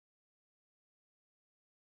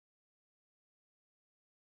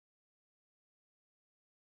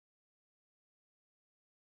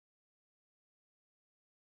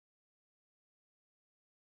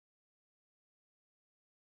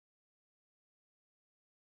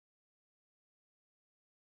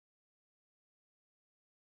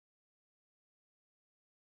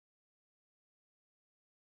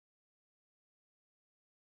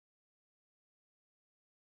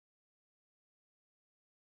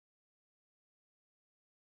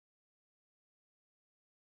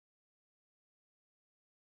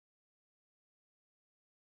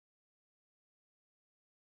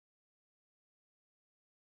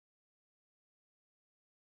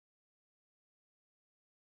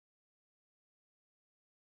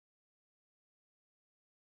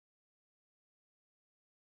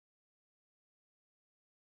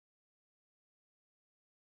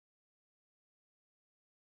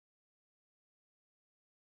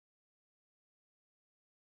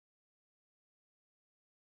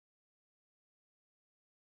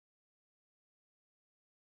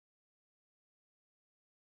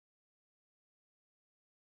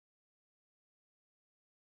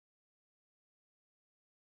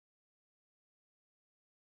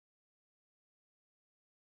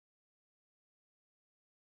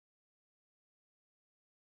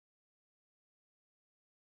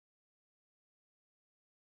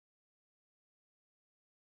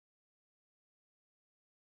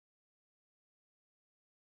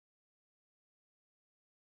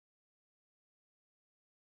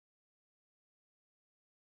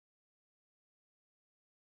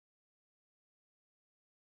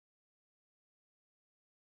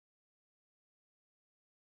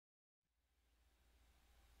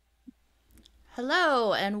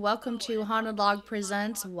Hello, and welcome to Haunted Log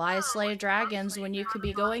Presents Why Slay Dragons When You Could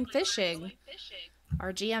Be Going Fishing.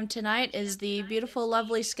 Our GM tonight is the beautiful,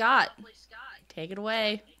 lovely Scott. Take it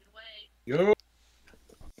away. Yo.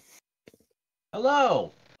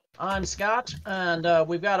 Hello, I'm Scott, and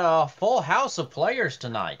we've got a full house of players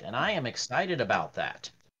tonight, and I am excited about that.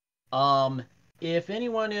 If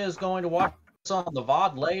anyone is going to watch this on the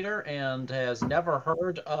VOD later and has never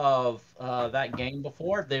heard of that game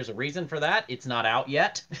before, there's a reason for that. It's not out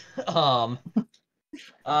yet.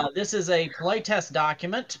 This is a playtest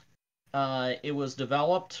document. It was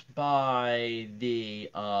developed by the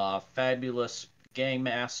fabulous game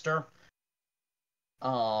master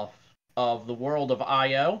of the world of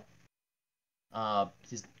IO.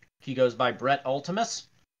 He goes by Brett Ultimus,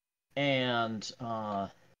 and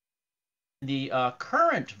the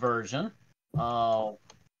current version,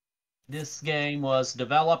 this game was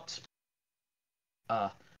developed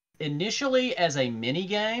initially as a mini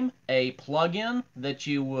game, a plugin that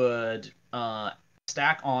you would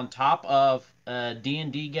stack on top of a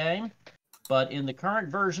D&D game. But in the current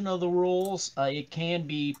version of the rules, it can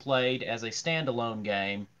be played as a standalone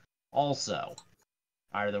game also.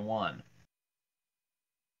 Either one.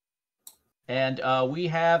 And we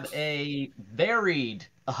have a varied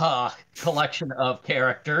collection of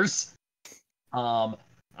characters.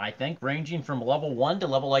 I think ranging from level 1 to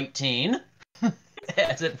level 18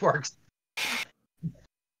 as it works,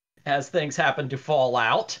 as things happen to fall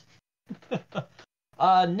out.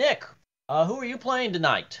 Nick, who are you playing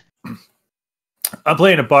tonight? I'm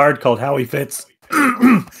playing a bard called Howie Fitz.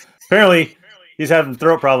 Apparently, he's having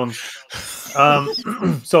throat problems.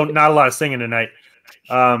 So not a lot of singing tonight.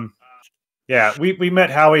 Yeah, we met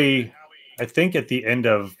Howie, I think, at the end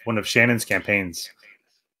of one of Shannon's campaigns.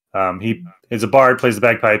 He is a bard, plays the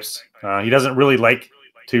bagpipes. He doesn't really like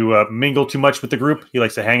to mingle too much with the group. He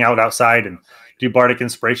likes to hang out outside and do bardic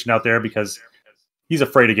inspiration out there because he's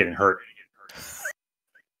afraid of getting hurt.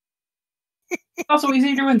 It's also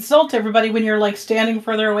easier to insult everybody when you're like standing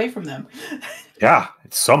further away from them. Yeah,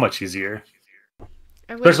 it's so much easier.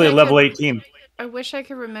 Especially at level 18. I wish I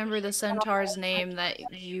could remember the centaur's name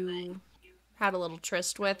that you had a little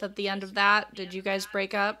tryst with at the end of that. Did you guys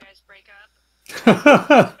break up?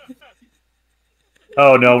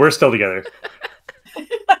 Oh no, we're still together.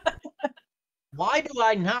 Why do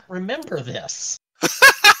I not remember this?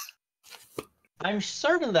 I'm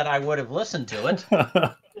certain that I would have listened to it.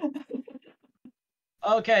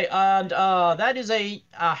 Okay, and that is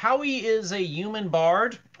Howie is a human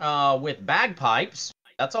bard with bagpipes.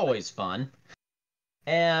 That's always fun.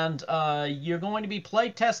 And you're going to be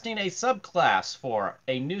playtesting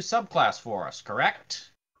a new subclass for us,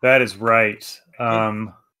 correct? That is right.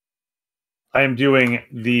 I am doing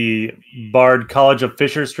the Bard College of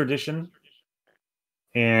Fishers tradition.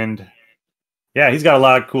 And yeah, he's got a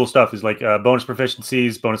lot of cool stuff. He's like bonus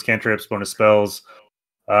proficiencies, bonus cantrips, bonus spells.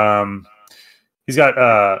 He's got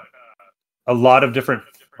a lot of different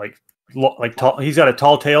he's got a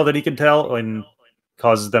tall tale that he can tell and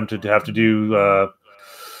causes them to have to do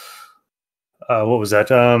what was that?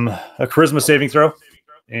 A charisma saving throw.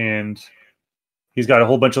 And he's got a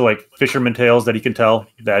whole bunch of like fisherman tales that he can tell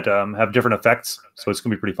that have different effects. So it's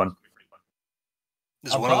gonna be pretty fun.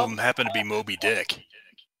 Does one of them happen to be Moby Dick?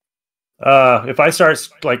 If I start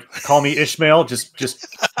call me Ishmael, just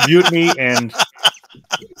mute me and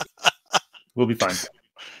we'll be fine.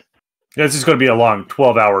 This is going to be a long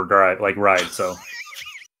 12-hour ride. So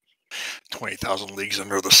 20,000 Leagues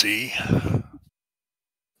Under the Sea.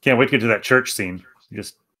 Can't wait to get to that church scene. You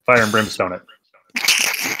just fire and brimstone it.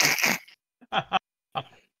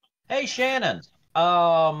 Hey Shannon,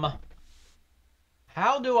 how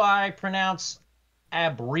do I pronounce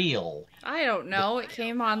Abriel? I don't know. It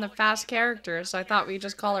came on the fast character, so I thought we'd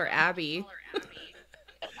just call her Abby.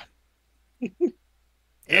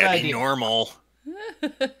 Abby Normal.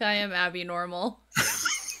 I am Abby Normal.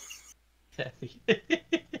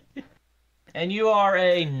 And you are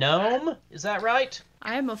a gnome, is that right?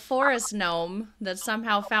 I am a forest gnome that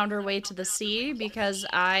somehow found her way to the sea because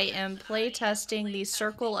I am playtesting the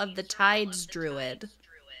Circle of the Tides druid.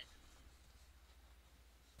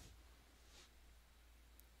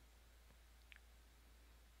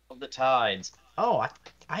 Of the Tides. Oh,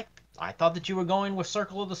 I thought that you were going with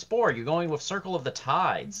Circle of the Spore. You're going with Circle of the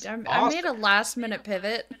Tides. I Awesome. made a last-minute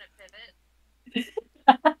pivot.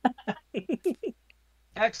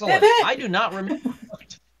 Excellent. I do not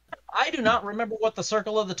remember what the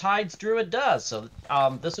Circle of the Tides druid does. So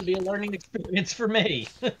this would be a learning experience for me.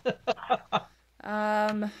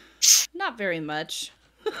 Not very much.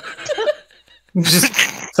 Just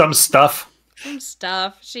some stuff.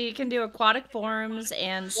 stuff. She can do aquatic forms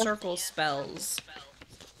and circle spells,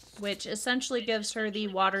 which essentially gives her the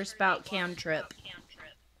water spout cantrip.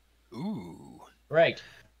 Ooh. Great.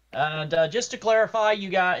 And just to clarify, you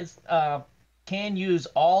guys can use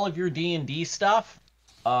all of your D&D stuff.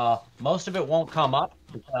 Most of it won't come up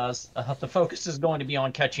because the focus is going to be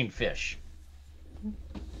on catching fish.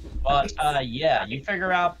 But yeah, you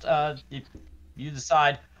figure out if you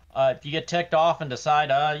decide if you get ticked off and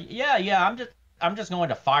decide, yeah, I'm just going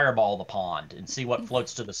to fireball the pond and see what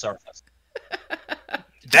floats to the surface.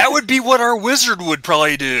 That would be what our wizard would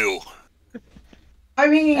probably do. I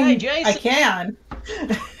mean, Hey, Jason. I can.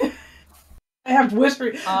 I have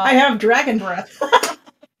whisper. I have dragon breath.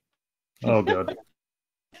 Oh, God.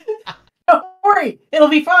 Don't worry, it'll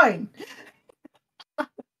be fine.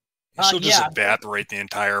 She'll just yeah. evaporate the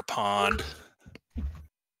entire pond.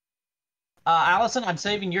 Allison, I'm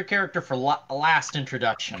saving your character for last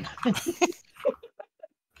introduction.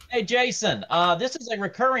 Hey, Jason, this is a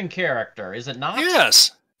recurring character, is it not?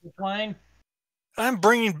 Yes. Playing? I'm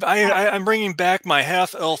bringing back my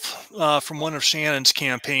half elf from one of Shannon's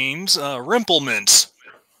campaigns, Rimplemints.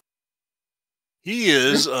 He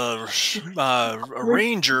is a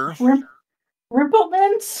ranger.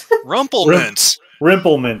 Rimplemints? Rumplemints.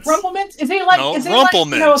 Rimplemints. Rumplemints? Is he like? No, is he like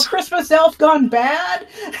Rumplemints. a Christmas elf gone bad?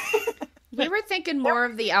 We were thinking more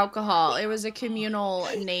of the alcohol. It was a communal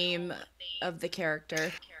name of the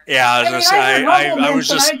character. Yeah, I was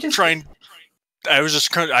just Rumplemints, trying. I was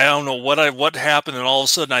just I don't know what happened, and all of a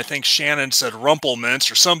sudden I think Shannon said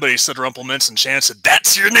Rumplemints, or somebody said Rumplemints, and Shannon said,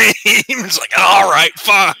 "That's your name." It's like, all right,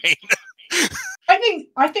 fine.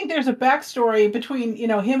 I think there's a backstory between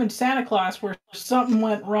him and Santa Claus where something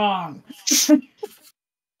went wrong.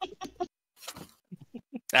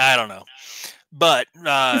 I don't know, but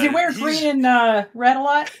Does he wear green and red a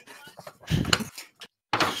lot?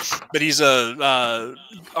 But he's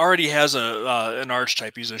already has an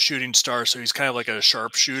archetype. He's a shooting star, so he's kind of like a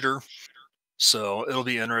sharpshooter. So it'll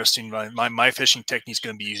be interesting. My fishing technique is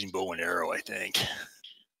going to be using bow and arrow, I think.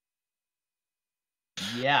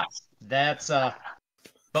 Yeah, that's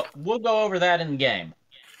but we'll go over that in game,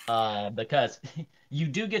 because you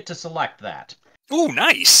do get to select that. Ooh,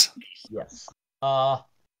 nice. Yes.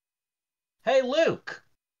 Hey, Luke.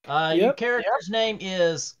 Your character's name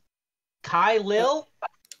is Kai Lil?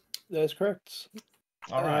 That's correct.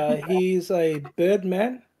 All right. He's a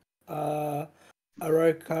birdman, Arokara,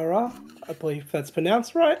 I believe that's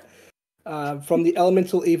pronounced right, from the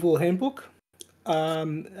Elemental Evil Handbook.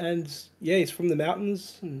 And yeah, he's from the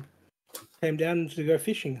mountains and came down to go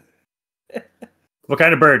fishing. What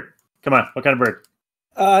kind of bird? Come on, what kind of bird?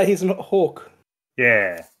 He's a hawk.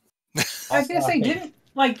 Yeah. I was gonna say,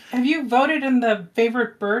 have you voted in the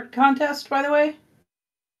favorite bird contest, by the way?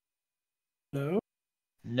 No.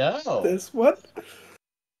 No. This what?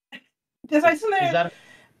 Is that a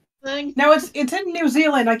thing? No, it's in New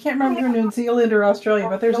Zealand. I can't remember if New Zealand or Australia,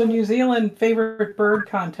 but there's a New Zealand favorite bird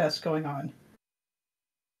contest going on.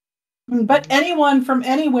 But anyone from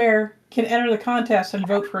anywhere can enter the contest and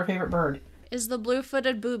vote for a favorite bird. Is the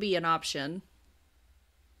blue-footed booby an option?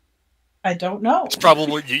 I don't know. It's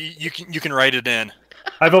probably you can write it in.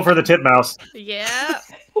 I vote for the titmouse. Yeah.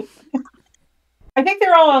 I think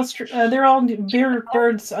they're all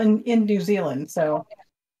birds in New Zealand. So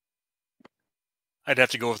I'd have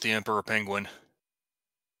to go with the emperor penguin.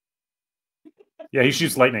 Yeah, he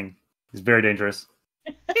shoots lightning. He's very dangerous.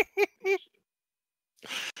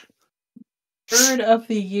 bird of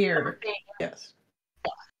the year, yes.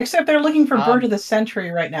 Except they're looking for bird of the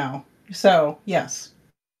century right now. So yes.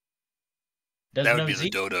 That would be the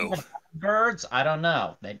dodo. Birds? I don't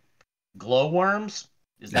know. Glowworms?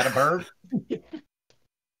 Is that a bird?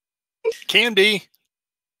 Can be.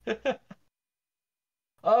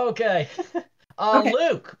 Okay. Okay.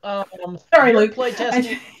 Luke. Sorry, you're Luke.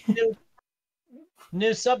 Playtesting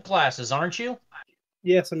new subclasses, aren't you?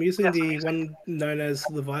 Yes, I'm using the one known as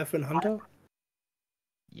Leviathan Hunter.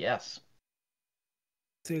 Yes.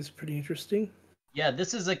 Seems pretty interesting. Yeah,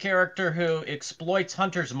 this is a character who exploits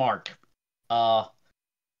Hunter's Mark,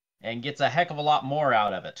 and gets a heck of a lot more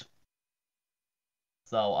out of it.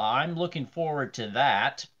 So I'm looking forward to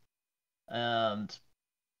that. And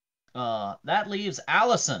that leaves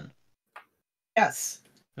Allison. Yes.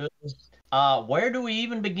 Where do we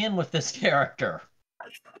even begin with this character?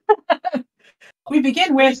 We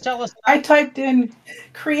begin Please with, tell us. I typed in,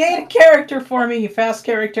 create a character for me, you fast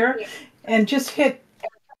character, and just hit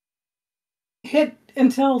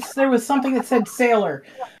until there was something that said sailor.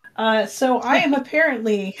 So I am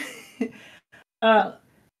apparently a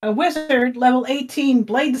wizard, level 18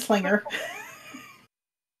 blade slinger,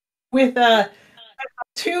 with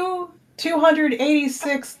two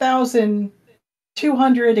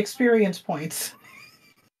 286,200 experience points.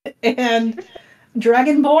 And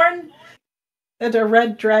Dragonborn, a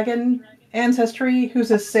red dragon ancestry,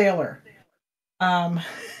 who's a sailor. For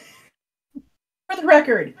the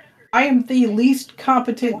record, I am the least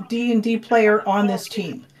competent D&D player on this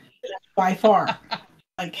team, by far.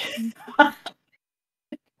 Like,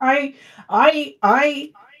 I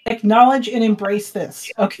acknowledge and embrace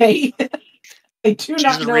this. Okay, I do She's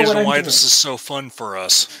not the know what reason I'm why doing. this is so fun for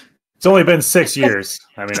us. It's only been 6 years.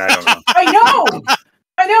 I mean, I don't know.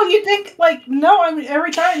 I know. You think like no? I mean, every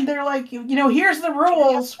time they're like, here's the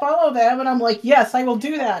rules, follow them, and I'm like, yes, I will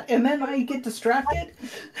do that, and then I get distracted.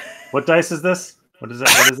 What dice is this? What is that?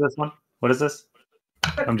 What is this one? What is this?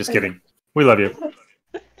 I'm just kidding. We love you.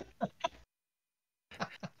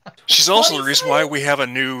 She's also the reason why we have a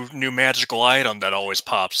new magical item that always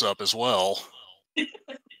pops up as well.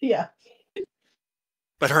 Yeah.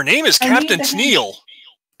 But her name is Captain Tennille.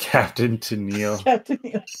 Captain Tennille. Captain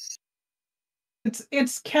Tennille.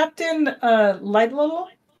 It's Captain Light Little.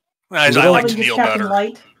 I like Tennille better.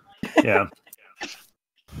 Light. Yeah.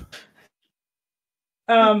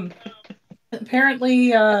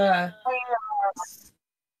 Apparently, I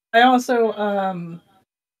also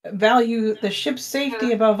value the ship's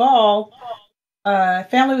safety above all.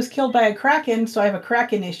 Family was killed by a kraken, so I have a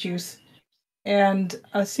kraken issues, and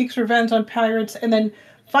seeks revenge on pirates, and then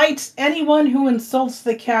fights anyone who insults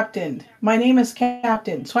the captain. My name is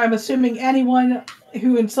Captain, so I'm assuming anyone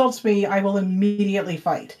who insults me, I will immediately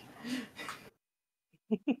fight.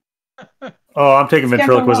 Oh, I'm taking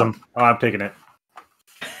ventriloquism. Oh, I'm taking it.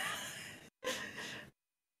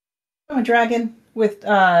 I'm a dragon with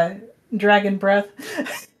dragon breath.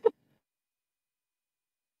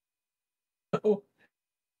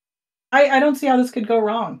 I don't see how this could go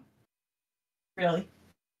wrong. Really.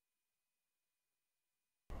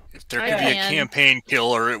 If there could be a campaign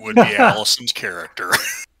killer, it would be Allison's character.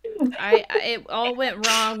 It all went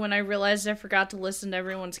wrong when I realized I forgot to listen to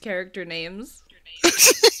everyone's character names.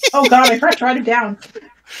 Oh god, I forgot to write it down.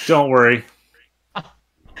 Don't worry.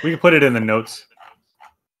 We can put it in the notes.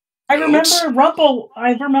 I remember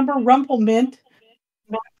Rumplemint.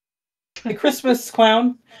 The Christmas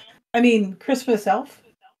clown. I mean, Christmas elf.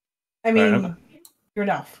 I mean, you're an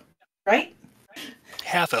elf, right?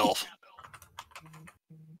 Half elf.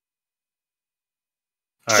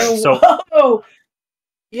 All right, so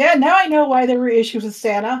yeah, now I know why there were issues with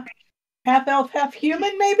Santa. Half elf, half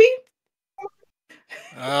human, maybe?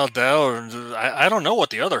 I don't know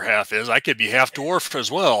what the other half is. I could be half dwarf as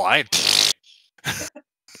well.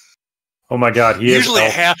 Oh my god, he usually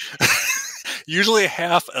is elf. Usually a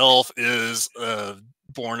half elf is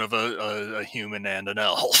born of a human and an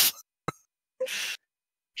elf.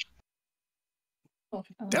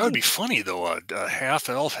 That would be funny though. A half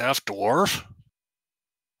elf, half dwarf.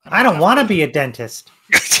 I don't want to be a dentist.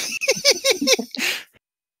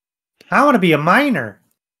 I want to be a miner.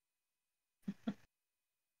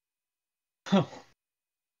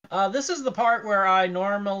 This is the part where I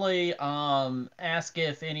normally ask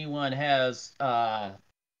if anyone has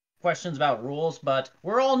questions about rules, but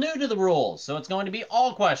we're all new to the rules, so it's going to be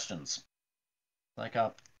all questions. Like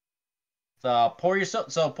pour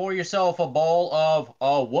yourself a bowl of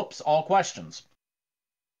all questions.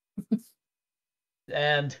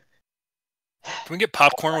 And can we get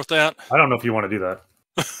popcorn with that? I don't know if you want to do that.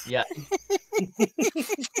 Yeah.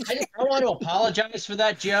 I want to apologize for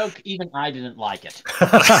that joke. Even I didn't like it.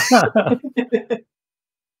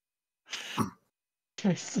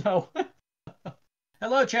 So,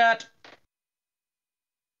 hello, chat.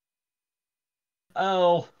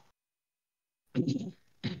 Oh.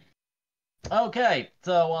 Okay,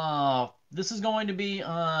 so this is going to be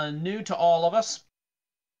new to all of us,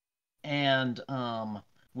 and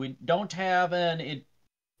we don't have an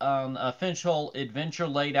official adventure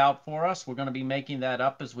laid out for us. We're going to be making that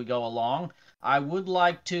up as we go along. I would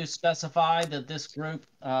like to specify that this group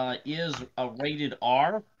is a rated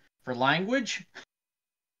R for language.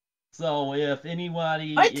 So if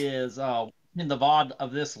anybody is in the VOD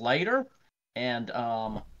of this later and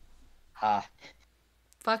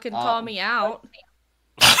fucking call me out.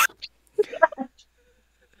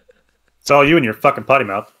 It's all you and your fucking potty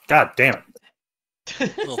mouth. God damn it.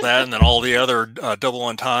 Well, that and then all the other double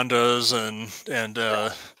entendres and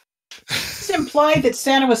It's implied that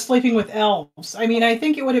Santa was sleeping with elves. I mean, I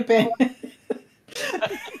think it would have been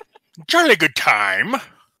jolly good time.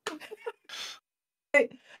 I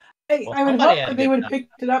would hope that they would have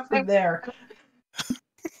picked it up from there.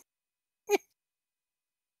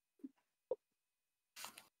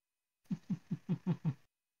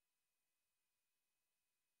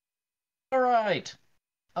 All right.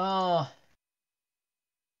 If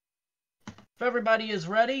everybody is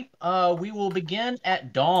ready, we will begin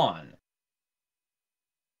at dawn.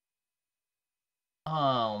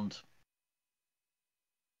 And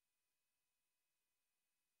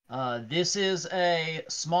this is a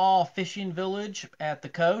small fishing village at the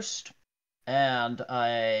coast, and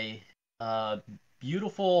a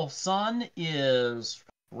beautiful sun is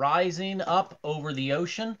rising up over the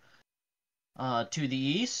ocean to the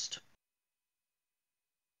east.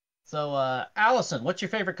 So, Allison, what's your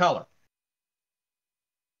favorite color?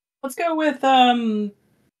 Let's go with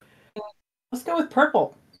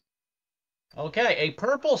purple. Okay, a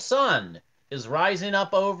purple sun is rising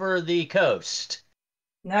up over the coast.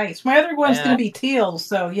 Nice. My other one's going to be teal,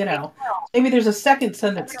 so maybe there's a second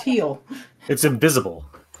sun that's teal. It's invisible.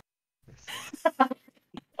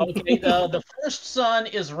 Okay, the first sun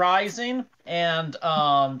is rising, and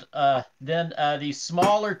then the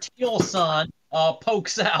smaller teal sun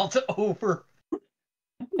pokes out over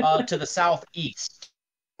to the southeast.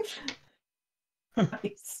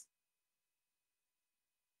 Nice.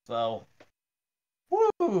 So,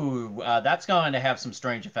 woo, that's going to have some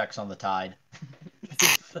strange effects on the tide.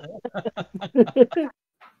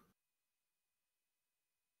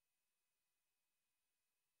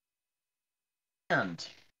 And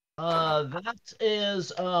that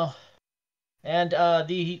is the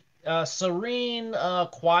serene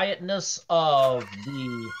quietness of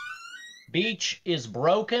the beach is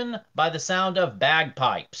broken by the sound of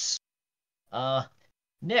bagpipes.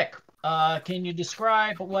 Nick, can you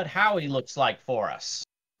describe what Howie looks like for us?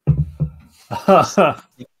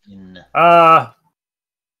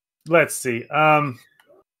 Let's see.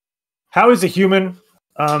 Howie's a human,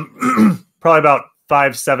 probably about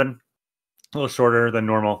 5'7", a little shorter than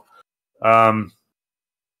normal. Dark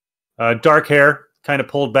hair, kind of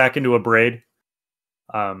pulled back into a braid.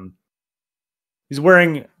 He's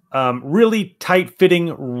wearing really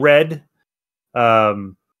tight-fitting red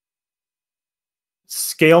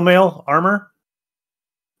scale mail armor,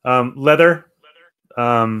 leather.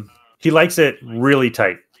 He likes it really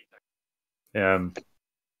tight. He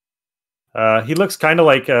looks kind of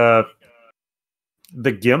like the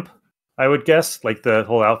Gimp, I would guess, like the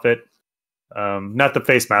whole outfit. Not the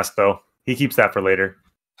face mask though. He keeps that for later.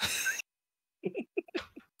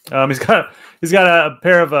 He's got a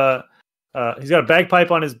pair of he's got a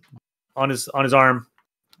bagpipe on his arm,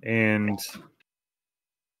 and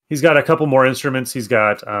he's got a couple more instruments. He's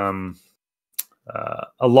got a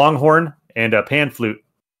longhorn and a pan flute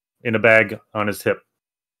in a bag on his hip,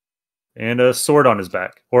 and a sword on his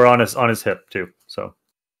back, or on his hip too. So.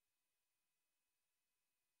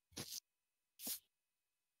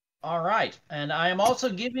 All right, and I am also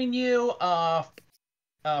giving you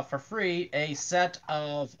for free a set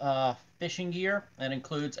of fishing gear that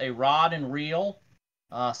includes a rod and reel,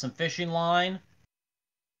 some fishing line,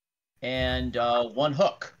 and one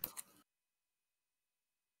hook.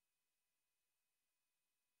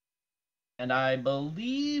 And I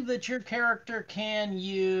believe that your character can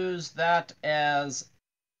use that as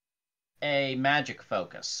a magic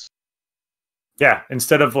focus. Yeah,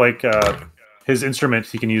 instead of like his instrument,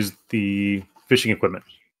 he can use the fishing equipment.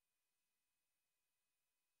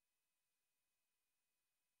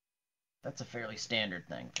 That's a fairly standard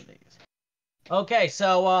thing for these. Okay,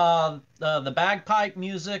 so the bagpipe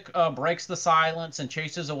music breaks the silence and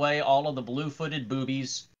chases away all of the blue-footed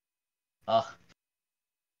boobies.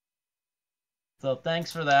 So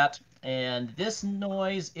thanks for that. And this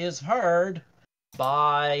noise is heard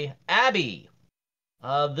by Abby,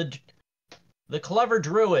 the clever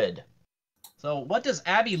druid. So what does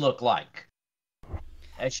Abby look like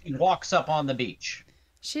as she walks up on the beach?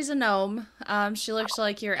 She's a gnome. She looks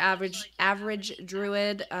like your average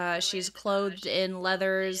druid. She's clothed in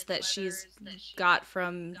leathers that she's got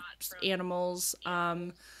from animals.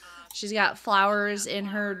 She's got flowers in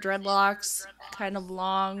her dreadlocks, kind of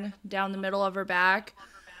long down the middle of her back.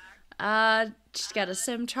 She's got a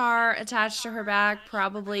scimitar attached to her back,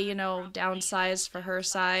 probably, downsized for her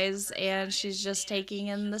size, and she's just taking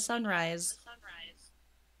in the sunrise.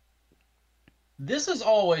 This is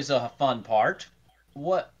always a fun part.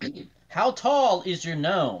 How tall is your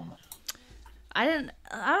gnome? I don't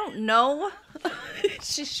know.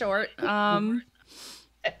 She's short. I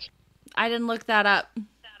didn't look that up.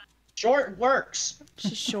 Short works.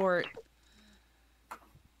 She's short.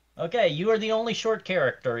 Okay, you are the only short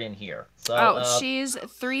character in here. So, she's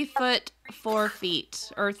 3 foot 4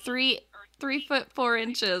 feet, or 3 foot 4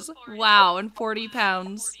 inches. Wow, and 40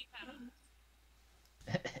 pounds.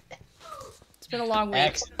 It's been a long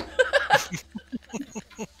week.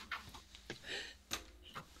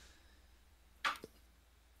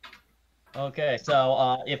 Okay,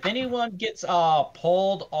 so if anyone gets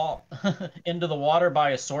pulled off into the water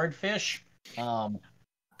by a swordfish,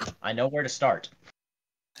 I know where to start.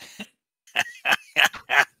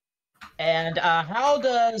 And how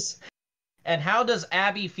does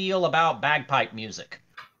Abby feel about bagpipe music?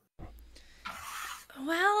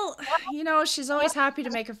 Well, she's always happy to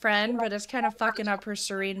make a friend, but it's kind of fucking up her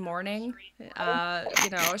serene morning.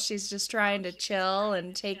 She's just trying to chill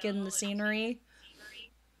and take in the scenery.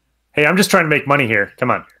 Hey, I'm just trying to make money here. Come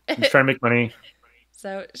on. I'm just trying to make money.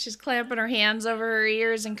 So she's clamping her hands over her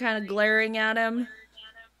ears and kind of glaring at him.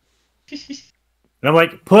 And I'm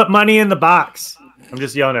like, put money in the box. I'm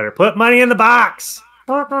just yelling at her. Put money in the box.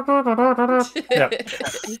 Yep.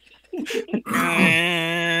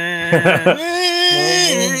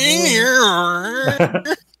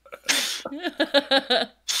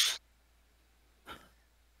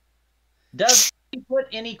 Does he put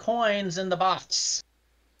any coins in the box?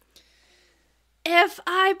 If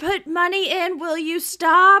I put money in, will you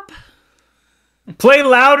stop? Play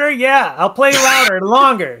louder? Yeah, I'll play louder and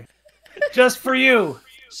longer. Just for you.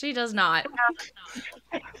 She does not.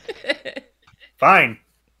 Fine.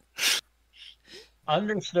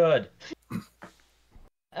 Understood.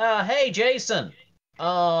 Hey, Jason.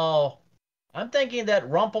 I'm thinking that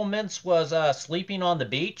Rumpelminz was sleeping on the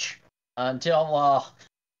beach until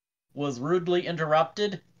was rudely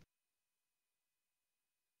interrupted.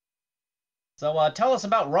 So tell us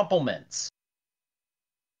about Rumpelminz.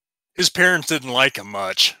 His parents didn't like him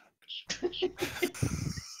much.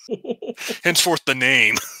 Henceforth the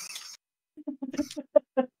name.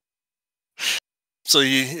 So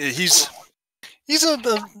he's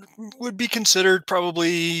would be considered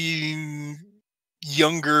probably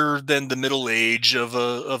younger than the middle age of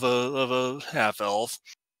a half elf.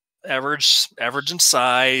 Average in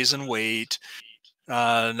size and weight.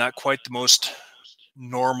 Not quite the most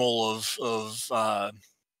normal of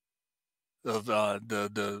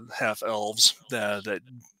the half elves that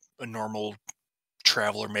a normal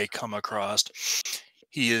traveler may come across.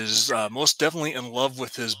 He is most definitely in love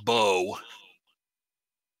with his bow.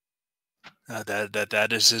 That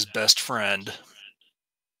is his best friend.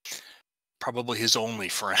 Probably his only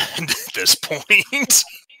friend at this point.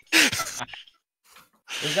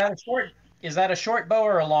 Is that a short bow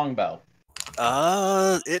or a long bow?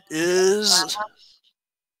 It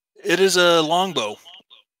is a longbow.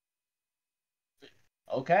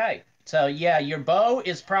 Okay. So yeah, your bow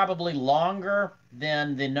is probably longer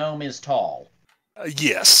than the gnome is tall.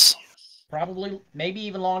 Yes. Probably, maybe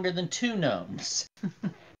even longer than two gnomes.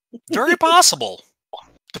 Very possible,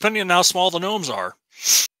 depending on how small the gnomes are.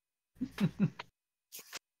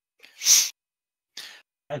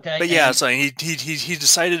 Okay. But yeah, so he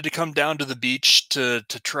decided to come down to the beach to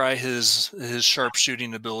try his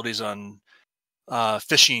sharpshooting abilities on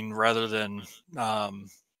fishing rather than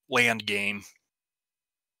land game.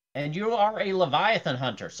 And you are a Leviathan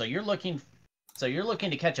hunter, so you're looking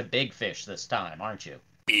to catch a big fish this time, aren't you?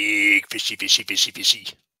 Big fishy.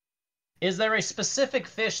 Is there a specific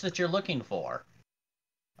fish that you're looking for?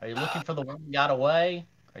 Are you looking for the one that got away?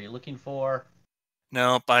 Are you looking for?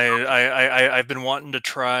 Nope. I've been wanting to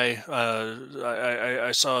try.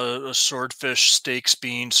 I saw a swordfish steaks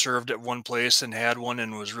being served at one place and had one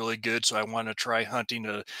and was really good. So I want to try hunting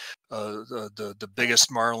the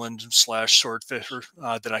biggest marlin / swordfish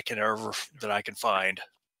that I can find.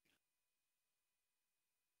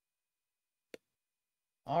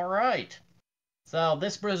 All right. So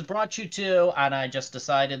this was brought you to, and I just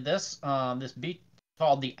decided this beach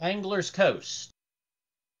called the Angler's Coast.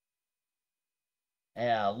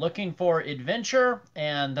 Looking for adventure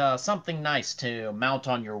and something nice to mount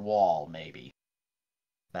on your wall, maybe.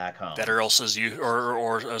 Back home. That or else as you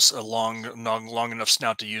or a long enough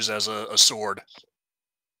snout to use as a sword.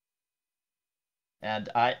 And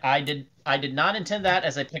I did not intend that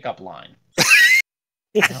as a pickup line.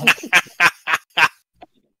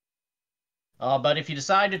 But if you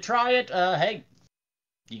decide to try it, hey,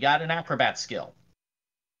 you got an acrobat skill.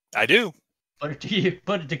 I do. Put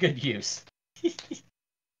it to good use.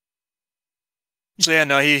 So yeah,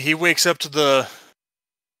 no, he wakes up to the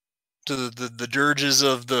dirges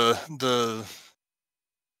of the.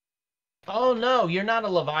 Oh no, you're not a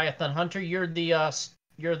Leviathan hunter. You're the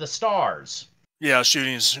stars. Yeah,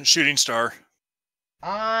 shooting star.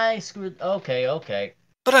 I screwed. Okay.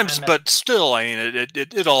 But still, I mean,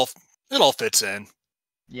 it all fits in.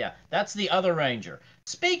 Yeah, that's the other ranger.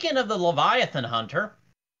 Speaking of the Leviathan hunter,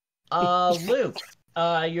 Luke,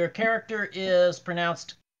 your character is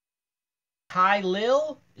pronounced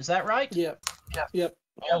Kylil. Is that right? Yep.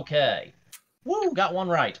 Okay. Woo, got one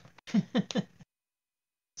right.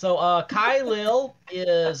 So, Kylil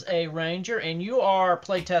is a ranger, and you are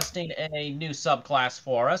playtesting a new subclass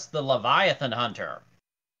for us, the Leviathan Hunter.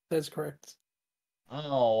 That's correct.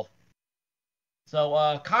 Oh. So,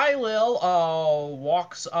 Kylil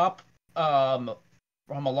walks up from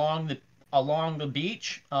along the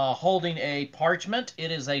beach, holding a parchment. It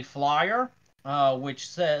is a flyer,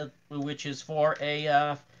 which is for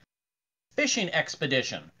a fishing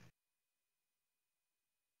expedition.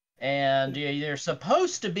 And there's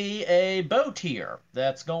supposed to be a boat here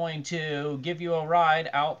that's going to give you a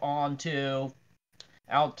ride out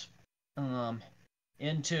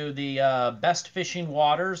into the best fishing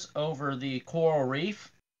waters over the coral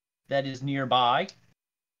reef that is nearby.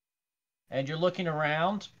 And you're looking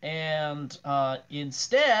around, and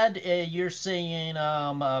instead you're seeing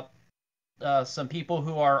some people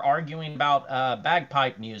who are arguing about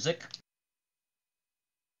bagpipe music.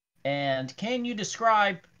 And can you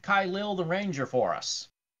describe Kylil the Ranger for us?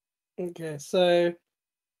 Okay, so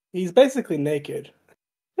he's basically naked.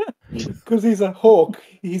 Because he's a hawk.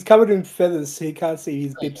 He's covered in feathers, so you can't see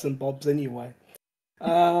his bibs and bobs anyway.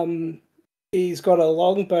 He's got a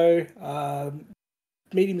long bow,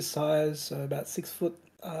 medium size, so about 6 foot,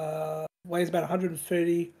 weighs about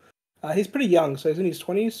 130. He's pretty young, so he's in his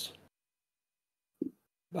 20s.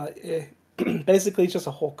 But yeah, basically he's just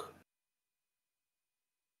a hawk.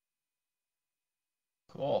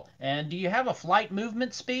 Cool. And do you have a flight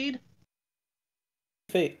movement speed?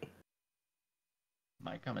 Feet.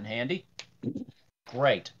 Might come in handy.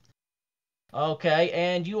 Great. Okay,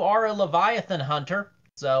 and you are a Leviathan hunter,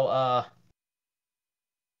 so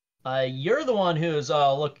you're the one who's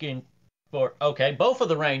looking for. Okay, both of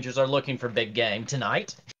the Rangers are looking for big game today.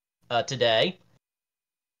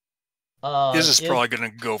 His is probably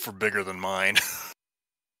going to go for bigger than mine.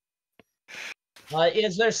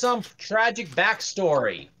 Is there some tragic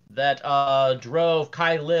backstory that drove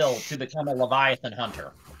Kylil to become a Leviathan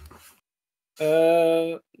hunter?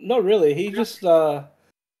 Not really. He just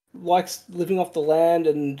likes living off the land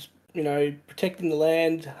and, protecting the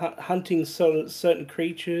land, hunting certain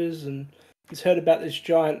creatures, and he's heard about this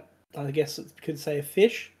giant, I guess you could say, a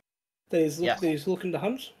fish that he's looking to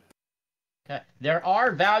hunt. Okay. There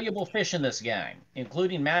are valuable fish in this game,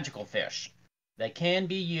 including magical fish. They can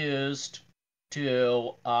be used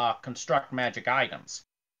to construct magic items.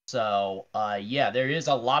 So, yeah, there is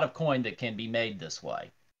a lot of coin that can be made this way.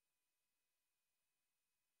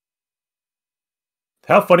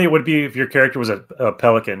 How funny it would be if your character was a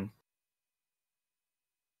pelican.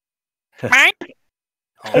 Oh,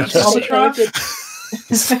 that's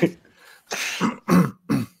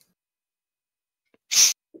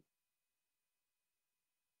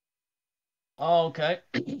Okay.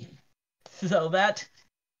 So that...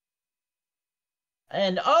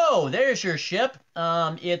 And there's your ship.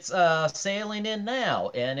 It's sailing in now,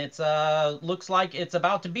 and it's looks like it's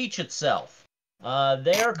about to beach itself.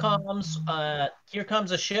 Here comes a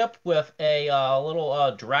ship with a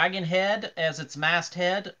little dragon head as its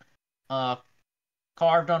masthead,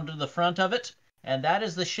 carved onto the front of it, and that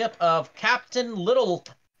is the ship of Captain Lightlittle,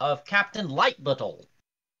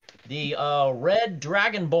 the red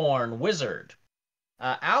dragonborn wizard.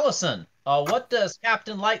 Allison, what does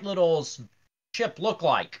Captain Lightlittle's ship look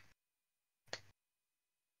like?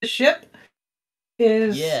 The ship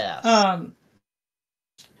is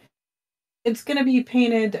it's going to be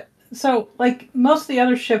painted so like most of the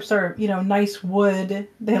other ships are nice wood.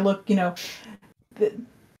 They look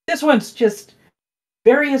this one's just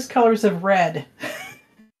various colors of red.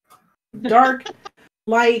 Dark,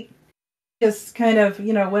 light, just kind of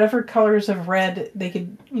whatever colors of red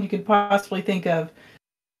you could possibly think of.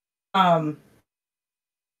 Okay,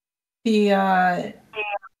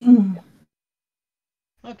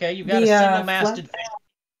 you've got a single-masted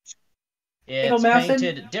fish. It's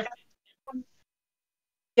painted different.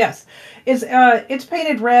 Yes, it's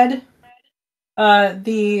painted red.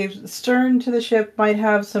 The stern to the ship might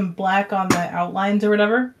have some black on the outlines or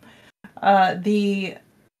whatever. The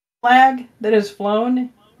flag that is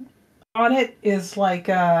flown on it is like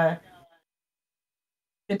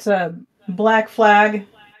it's a black flag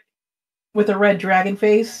with a red dragon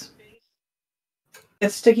face.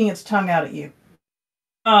 It's sticking its tongue out at you.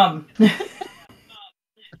 And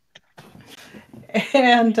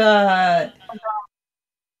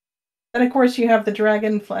of course you have the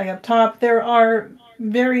dragon flag up top. There are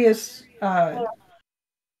various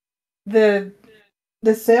the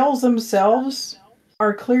sails themselves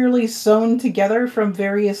are clearly sewn together from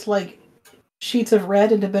various sheets of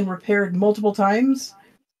red and have been repaired multiple times.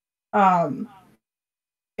 And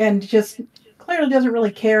just clearly doesn't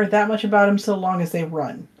really care that much about them so long as they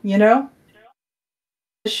run, The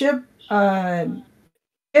ship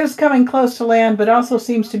is coming close to land, but also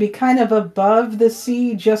seems to be kind of above the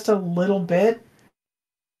sea just a little bit.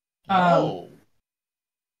 Oh.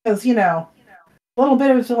 Because, a little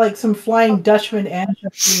bit of like some Flying Dutchman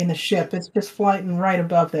ancestry in the ship. It's just flying right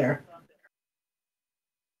above there.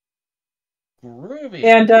 Groovy.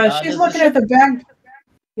 And she's looking at the bag.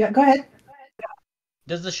 Yeah, go ahead.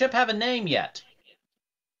 Does the ship have a name yet?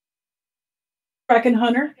 Kraken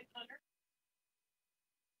Hunter.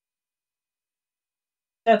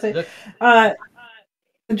 That's it.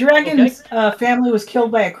 The dragon's family was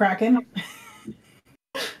killed by a kraken,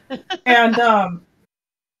 and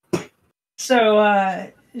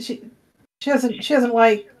so she doesn't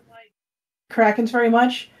like krakens very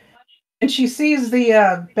much, and she sees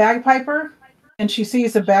the bagpiper, and she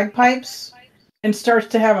sees the bagpipes, and starts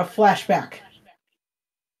to have a flashback.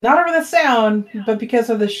 Not over the sound, but because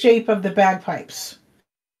of the shape of the bagpipes.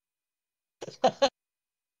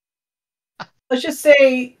 Let's just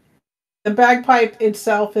say the bagpipe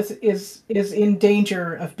itself is in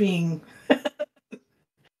danger of being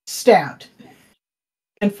stabbed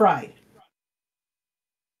and fried.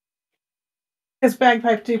 Because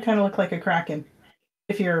bagpipes do kind of look like a kraken,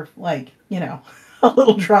 if you're like, a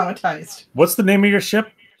little traumatized. What's the name of your ship?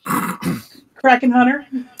 Kraken Hunter.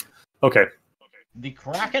 Okay. The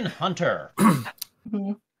Kraken Hunter.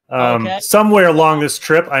 Mm-hmm. Somewhere along this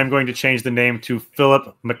trip, I'm going to change the name to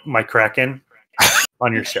Philip McCracken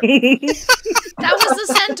on your ship. That was the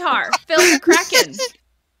centaur, Philip Kraken.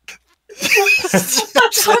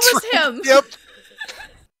 That was him. Yep.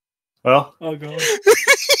 Well, Oh god.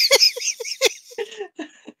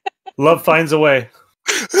 love finds a way.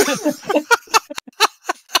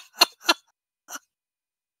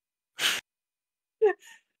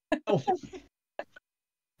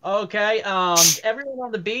 Okay, everyone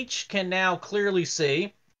on the beach can now clearly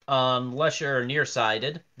see, unless you're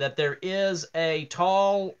nearsighted, that there is a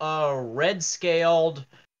tall, red-scaled,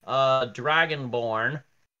 dragonborn,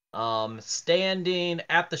 standing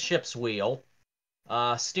at the ship's wheel,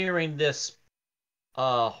 steering this,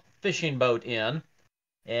 fishing boat in,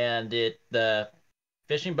 and the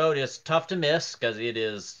fishing boat is tough to miss, because it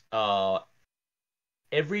is,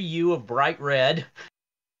 every hue of bright red.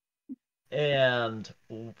 And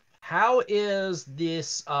how is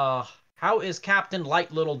this, how is Captain Light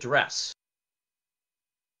Little dress?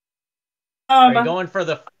 Are you going for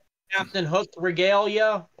the Captain Hook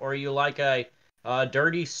regalia, or are you like a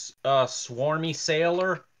dirty, swarmy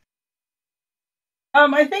sailor?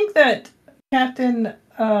 I think that Captain,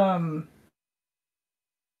 I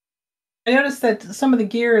noticed that some of the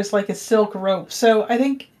gear is like a silk rope, so I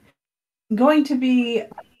think going to be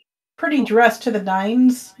pretty dressed to the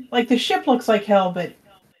nines. Like the ship looks like hell, but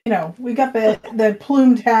we got the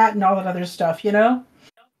plumed hat and all that other stuff. We know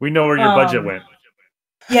where your budget went.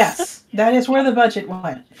 Yes, that is where the budget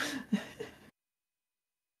went.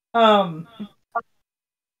 And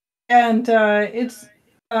it's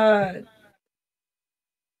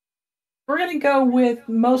we're gonna go with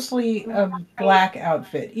mostly a black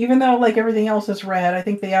outfit, even though like everything else is red. I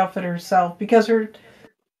think the outfit herself, because her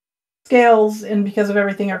scales and because of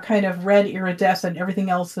everything, are kind of red iridescent. Everything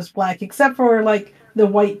else is black, except for like the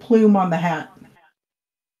white plume on the hat.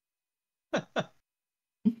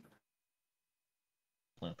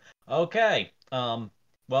 Okay.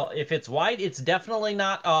 Well, if it's white, it's definitely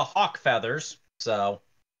not hawk feathers. So,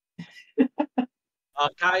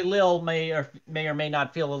 Kai Lil may or may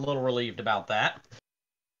not feel a little relieved about that.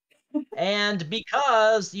 And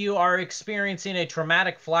because you are experiencing a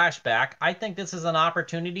traumatic flashback, I think this is an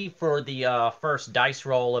opportunity for the first dice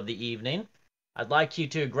roll of the evening. I'd like you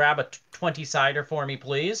to grab a 20-sider for me,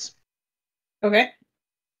 please. Okay.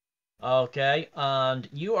 Okay, and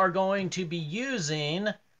you are going to be using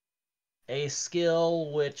a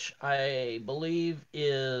skill which I believe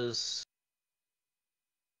is...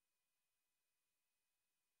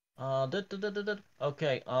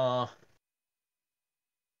 Okay,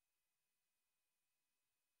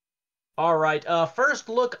 Alright, first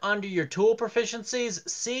look under your tool proficiencies.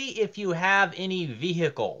 See if you have any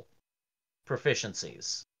vehicle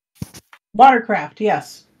proficiencies. Watercraft,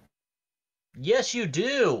 yes. Yes, you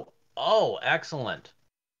do. Oh, excellent.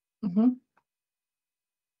 Mm-hmm.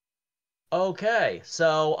 Okay,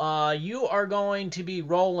 so you are going to be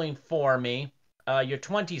rolling for me your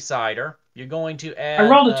 20-sider. You're going to add... I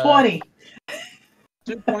rolled a 20.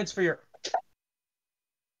 2 points for your...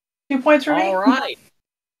 2 points for me? All right.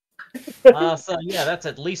 So yeah, that's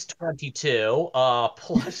at least 22.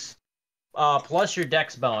 Plus your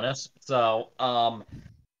dex bonus. So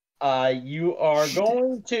you are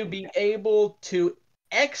going to be able to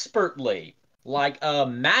expertly, like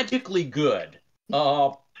magically good,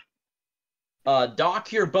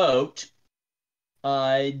 dock your boat.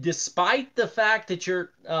 Despite the fact that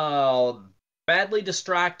you're badly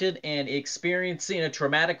distracted and experiencing a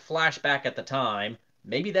traumatic flashback at the time,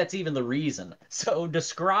 maybe that's even the reason. So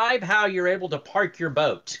describe how you're able to park your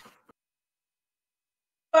boat.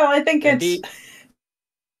 Well, I think and it's.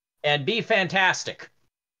 be fantastic.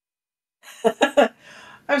 I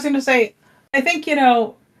was going to say, I think,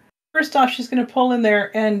 first off, she's going to pull in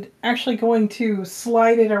there and actually going to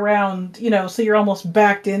slide it around, so you're almost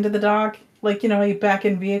backed into the dock, like, you back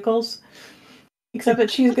in vehicles. Except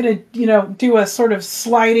that she's going to, do a sort of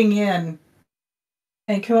sliding in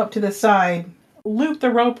and come up to the side, loop the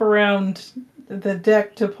rope around the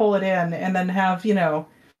deck to pull it in, and then have, a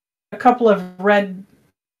couple of red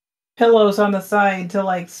pillows on the side to,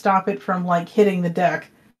 like, stop it from, like, hitting the deck.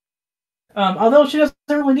 Although she doesn't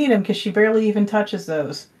really need them because she barely even touches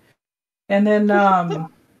those. And then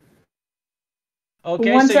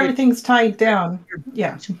okay, once so everything's tied down,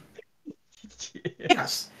 yeah.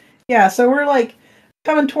 Yes. Yeah, so we're like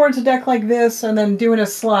coming towards the deck like this and then doing a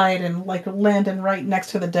slide and like landing right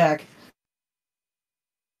next to the deck.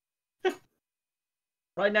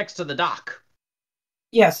 Right next to the dock.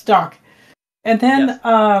 Yes, dock. And then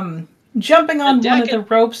jumping on one of the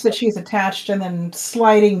ropes that she's attached and then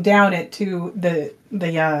sliding down it to the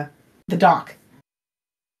dock.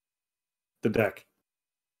 The deck.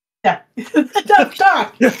 Yeah. The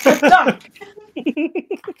dock. The dock.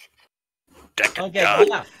 Deck and Okay, dock.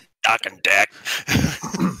 yeah. Dock and deck.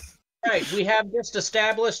 Right, we have just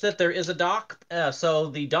established that there is a dock. So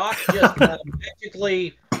the dock just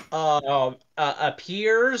magically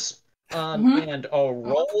appears and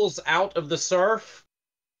rolls out of the surf,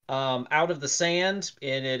 out of the sand,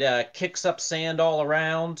 and it kicks up sand all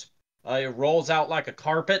around. It rolls out like a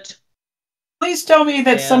carpet. Please tell me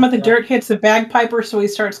that some of the dirt hits the bagpiper so he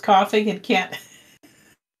starts coughing and can't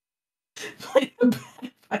play the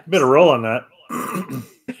bagpipes. Better roll on that.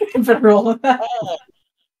 Better roll on that.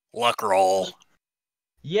 Luck roll.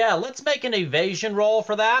 Yeah, let's make an evasion roll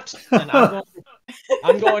for that. And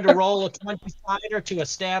I'm going to roll a 20-sider to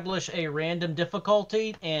establish a random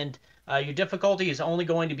difficulty, and your difficulty is only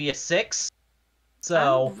going to be a 6.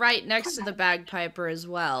 So I'm right next to the bagpiper as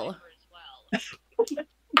well.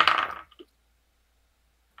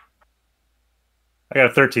 I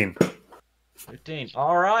got a 13. 13.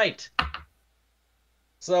 All right.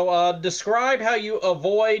 So describe how you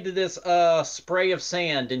avoid this spray of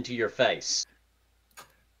sand into your face.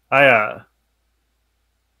 So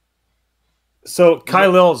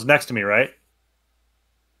Kylil's next to me, right?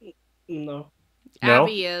 No.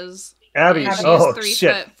 Abby is. Abby. Abby Oh, is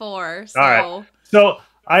shit. 3'4". So. All right. So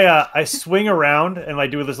I swing around and I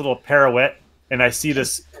do this little pirouette, and I see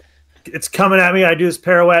this. It's coming at me. I do this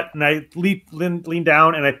pirouette, and I lean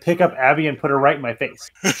down, and I pick up Abby and put her right in my face,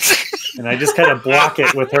 and I just kind of block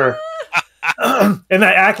it with her. And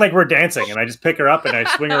I act like we're dancing, and I just pick her up and I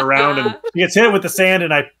swing her around, and she gets hit with the sand,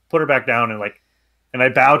 and I put her back down, and I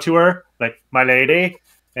bow to her like, my lady,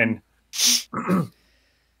 and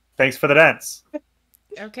thanks for the dance.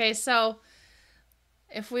 Okay, so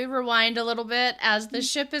if we rewind a little bit, as the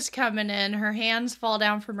ship is coming in, her hands fall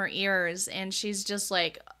down from her ears, and she's just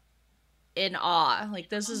like in awe. Like,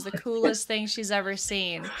 this is the coolest thing she's ever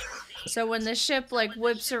seen. So when the ship like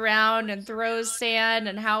whips around and throws sand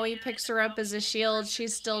and Howie picks her up as a shield,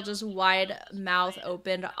 she's still just wide mouth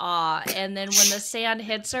open awe. And then when the sand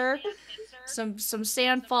hits her, some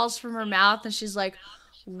sand falls from her mouth and she's like,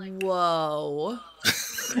 whoa.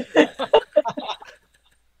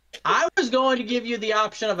 I was going to give you the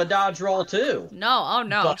option of a dodge roll too. No, oh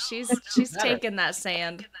no, she's taking that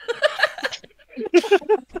sand.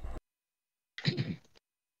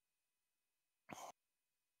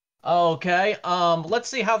 Okay, let's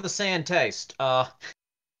see how the sand tastes.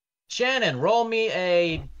 Shannon, roll me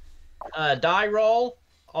a die roll.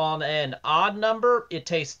 On an odd number, it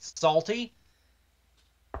tastes salty.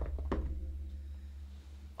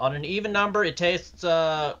 On an even number, it tastes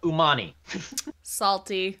umami.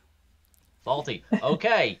 Salty. Salty.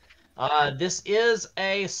 Okay. This is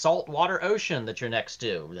a saltwater ocean that you're next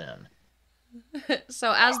to, then.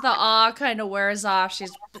 So as the awe kind of wears off,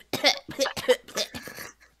 she's...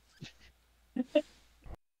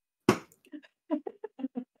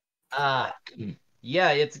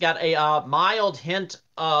 Yeah, it's got a mild hint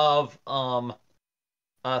of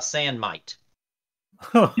sand mite.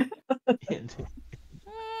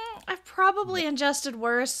 I've probably ingested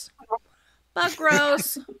worse. But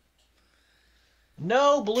gross.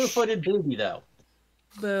 No blue-footed booby, though.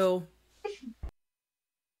 Boo.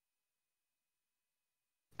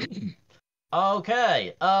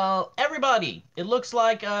 Okay, everybody, it looks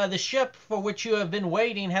like the ship for which you have been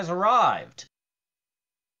waiting has arrived.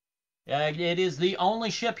 It is the only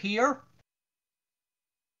ship here,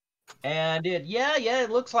 and it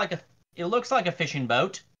looks like a fishing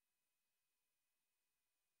boat.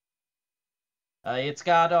 It's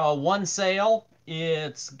got one sail.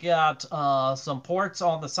 It's got some ports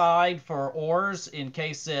on the side for oars in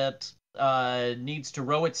case it needs to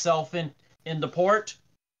row itself into port.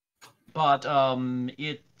 But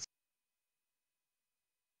it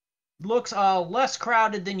looks less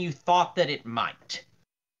crowded than you thought that it might.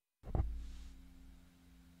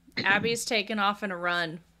 Abby's taking off in a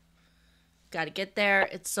run. Gotta get there.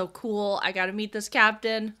 It's so cool. I gotta meet this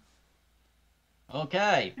captain.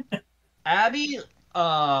 Okay. Abby,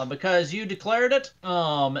 because you declared it,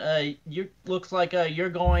 you looks like you're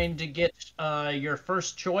going to get your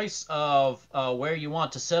first choice of where you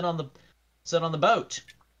want to sit on the boat.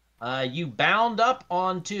 You bound up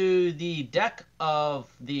onto the deck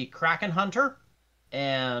of the Kraken Hunter,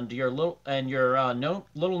 and your little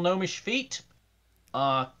gnomish feet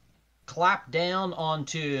clap down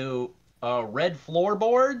onto red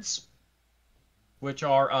floorboards, which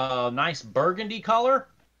are a nice burgundy color.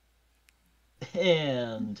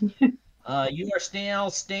 And you are now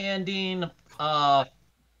standing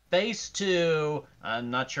face to,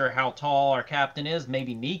 I'm not sure how tall our captain is,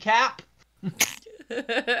 maybe kneecap.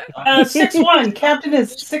 6'1". Captain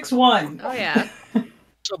is 6'1". Oh yeah.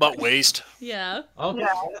 So about waist. Yeah. Okay.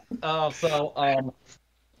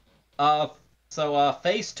 So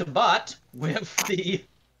face to butt with the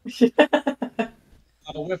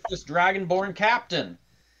with this dragonborn captain.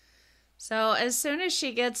 So as soon as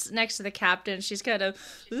she gets next to the captain, she's kind of,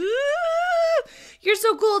 "Ooh, you're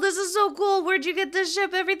so cool. This is so cool. Where'd you get this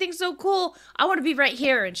ship? Everything's so cool. I want to be right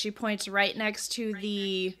here." And she points right next to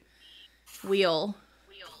the wheel.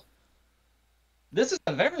 This is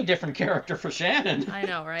a very different character for Shannon. I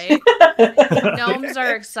know, right? Gnomes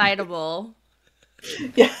are excitable.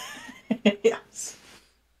 Yeah. Yes.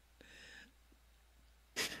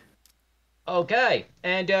 Okay,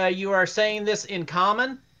 and you are saying this in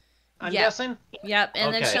common, I'm guessing? Yep,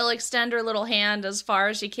 and then Okay. she'll extend her little hand as far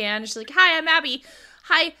as she can. She's like, "Hi, I'm Abby.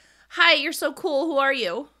 Hi, you're so cool. Who are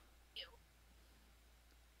you?"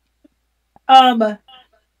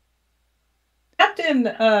 Captain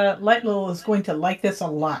Lightlow is going to like this a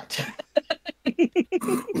lot.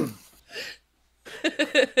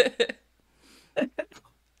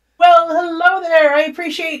 Well, hello there. I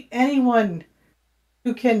appreciate anyone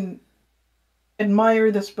who can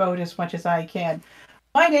admire this boat as much as I can.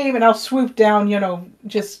 My name, and I'll swoop down,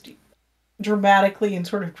 just dramatically and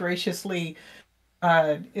sort of graciously,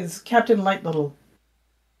 is Captain Lightlittle.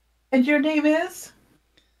 And your name is?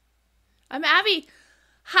 I'm Abby.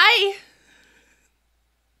 Hi.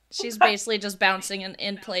 She's basically just bouncing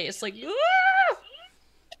in place, like, "Ah!"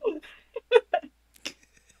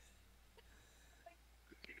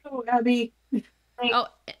 Oh, Abby. Oh,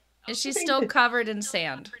 and she's still covered in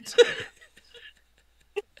sand.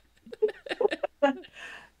 What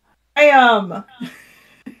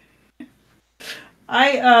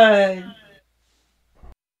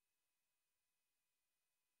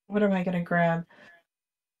am I gonna grab?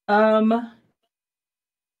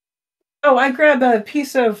 I grab a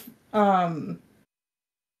piece of, I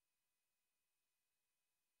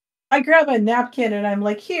grab a napkin and I'm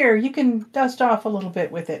like, here, you can dust off a little bit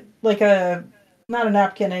with it. Like not a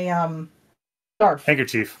napkin, a, scarf.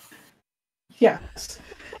 Handkerchief. Yes.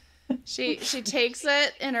 She takes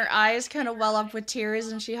it and her eyes kind of well up with tears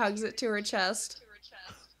and she hugs it to her chest.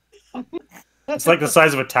 It's like the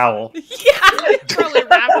size of a towel. Yeah, probably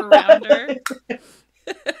wrap around her.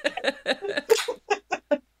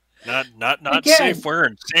 Not Again. safe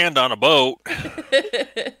wearing sand on a boat.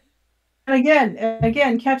 And again,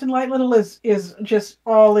 Captain Lightlittle is just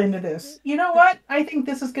all into this. You know what? I think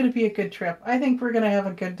this is going to be a good trip. I think we're going to have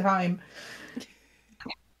a good time.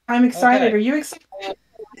 I'm excited. Okay. Are you excited?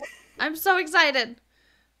 I'm so excited.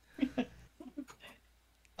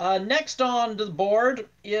 Next on the board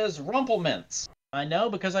is Rumplemints. I know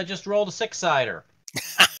because I just rolled a 6-sider.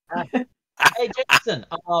 Hey, Jason,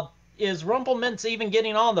 is Rumplemints even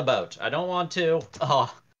getting on the boat? I don't want to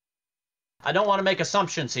make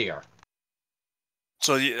assumptions here.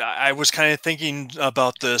 So I was kind of thinking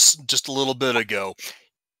about this just a little bit ago.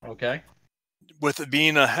 Okay. With it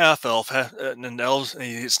being a half elf, and elves,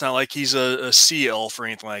 it's not like he's a sea elf or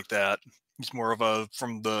anything like that. He's more of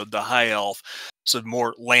from the high elf, so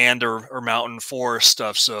more land or mountain forest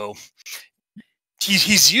stuff. So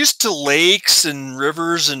he's used to lakes and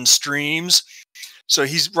rivers and streams. So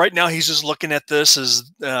right now he's just looking at this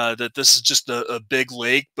as that this is just a big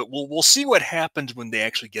lake, but we'll see what happens when they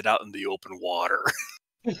actually get out in the open water.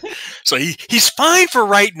 So he's fine for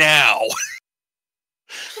right now.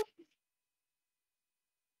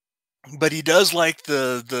 But he does like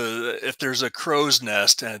the if there's a crow's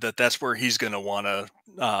nest, that's where he's going to want to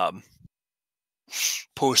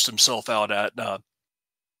post himself out at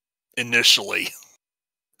initially.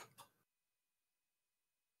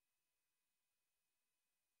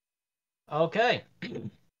 Okay.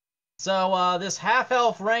 So this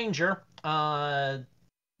half-elf ranger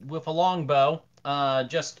with a longbow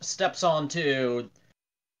just steps onto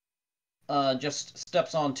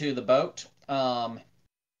the boat.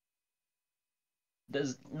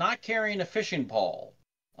 Does not carrying a fishing pole.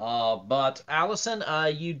 But Allison,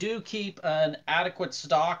 you do keep an adequate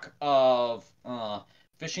stock of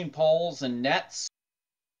fishing poles and nets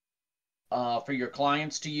for your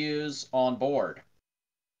clients to use on board.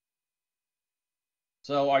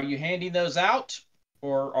 So are you handing those out,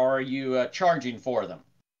 or are you charging for them?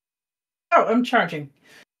 Oh, I'm charging.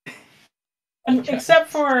 Okay. Except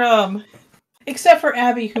for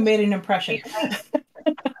Abby, who made an impression.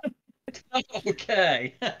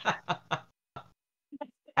 Okay. How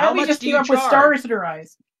Abby much just do came you up with charge? stars in her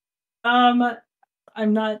eyes. I'm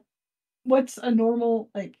not. What's a normal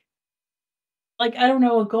like? Like, I don't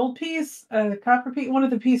know, a gold piece, a copper piece, one of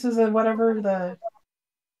the pieces of whatever the.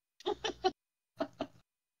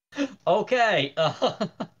 Okay.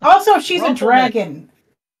 Also, she's a Rumpleman. dragon,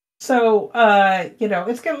 so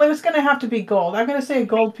it's gonna have to be gold. I'm gonna say a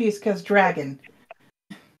gold piece because dragon.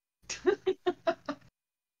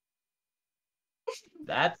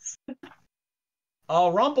 That's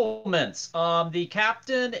Rumplements. The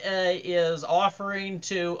captain is offering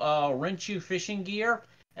to rent you fishing gear,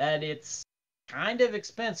 and it's kind of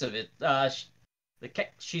expensive.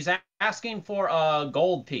 She's asking for a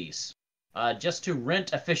gold piece, just to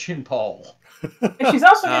rent a fishing pole. And she's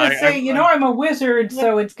also gonna say, I'm a wizard,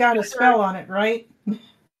 so it's got a spell on it, right?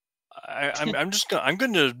 I'm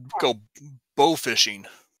going to go bow fishing.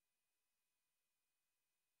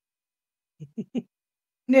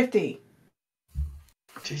 Nifty.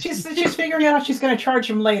 She's figuring out how she's going to charge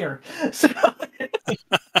him later. So.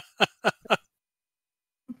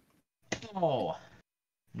 Oh,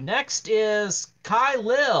 next is Kai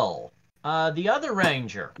Lil, the other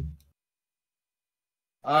ranger.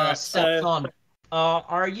 Steps on.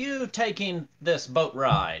 Are you taking this boat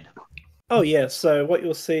ride? Oh yeah. So what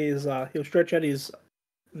you'll see is he'll stretch out his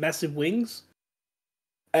massive wings,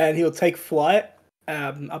 and he'll take flight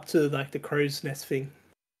up to like the crow's nest thing.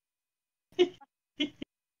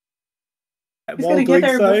 He's going to get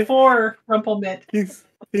there before Rumplemint. He's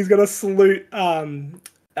going to salute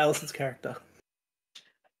Allison's character.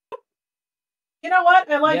 You know what?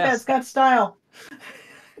 I like that. It's got style.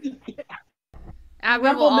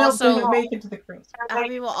 Abby will also make it to the cruise.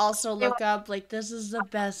 Abby will also look up like, this is the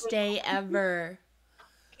best day ever.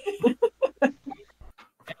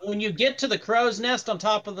 When you get to the crow's nest on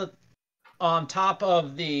top of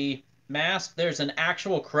the mast, there's an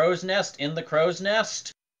actual crow's nest in the crow's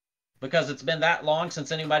nest, because it's been that long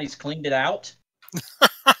since anybody's cleaned it out.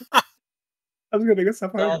 I was going to get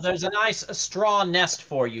stuff So there's a nice straw nest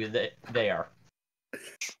for you there.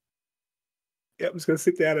 Yeah, I'm just going to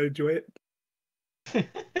sit down and enjoy it.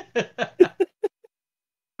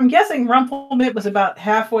 I'm guessing Rumplemint was about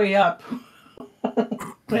halfway up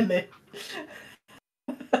when the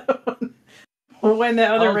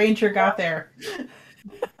other ranger got there.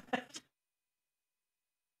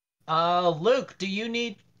 Luke, do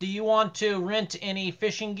you want to rent any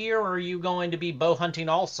fishing gear, or are you going to be bow hunting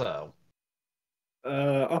also?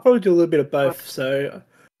 I'll probably do a little bit of both, so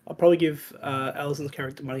I'll probably give Allison's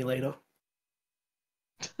character money later.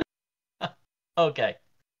 Okay.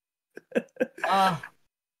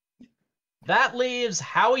 That leaves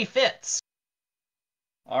Howie Fitz,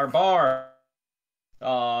 our bard,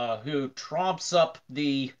 who tromps up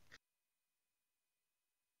the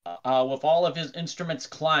with all of his instruments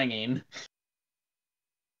clanging.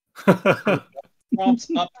 Tromps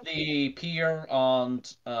up the pier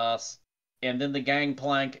and then the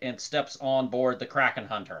gangplank, and steps on board the Kraken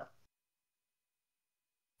Hunter.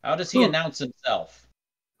 How does he announce himself?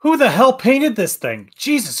 Who the hell painted this thing?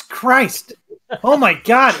 Jesus Christ. Oh my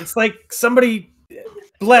God. It's like somebody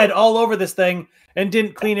bled all over this thing and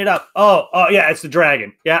didn't clean it up. Oh, yeah, it's the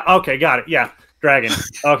dragon. Yeah, okay, got it. Yeah, dragon.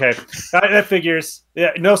 Okay, that figures.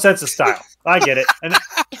 Yeah, no sense of style. I get it. And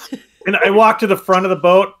I walk to the front of the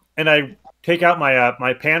boat, and I take out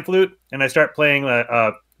my pan flute, and I start playing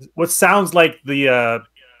what sounds like the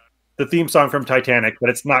theme song from Titanic, but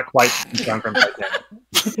it's not quite the theme song from Titanic.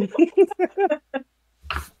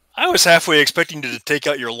 I was halfway expecting you to take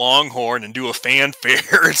out your longhorn and do a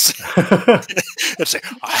fanfare and say,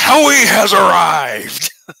 Howie has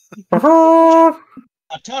arrived!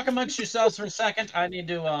 Talk amongst yourselves for a second. I need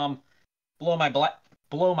to blow my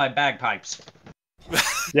blow my bagpipes.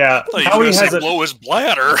 Yeah, I thought you Howie were going to has say blow his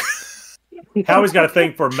bladder. Howie's got a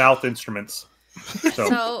thing for mouth instruments. So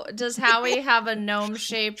So does Howie have a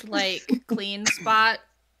gnome-shaped like clean spot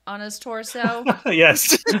on his torso?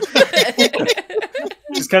 yes,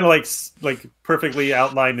 just kind of like perfectly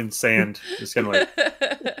outlined in sand. Just kind of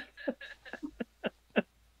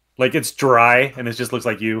like it's dry and it just looks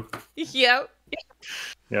like you. Yep.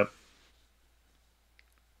 Yep.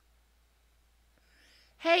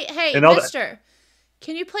 Hey, And all that- mister.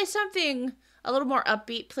 Can you play something a little more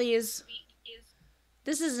upbeat, please?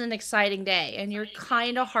 This is an exciting day, and you're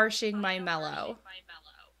kind of harshing my mellow.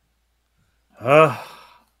 I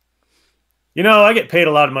get paid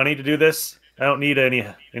a lot of money to do this. I don't need any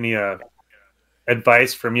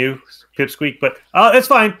advice from you, Pipsqueak. But it's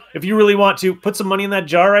fine if you really want to. Put some money in that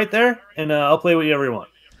jar right there, and I'll play whatever you want.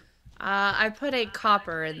 I put a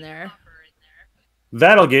copper in there.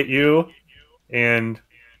 That'll get you, and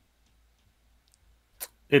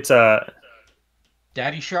it's a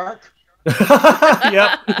Daddy Shark?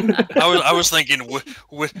 yep. I was thinking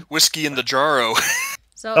whiskey in the jarro.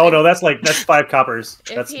 So Oh no, that's 5 coppers.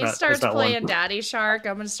 if That's he not, starts that's not playing one. Daddy Shark,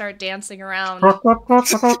 I'm gonna start dancing around.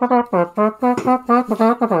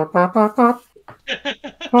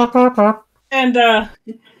 And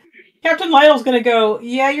Captain Lytle's gonna go,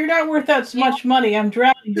 yeah, you're not worth that much money. I'm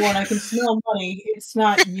drafting you and I can smell money. It's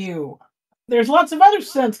not you. There's lots of other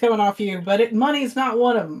scents coming off you, but money's not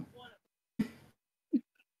one of them.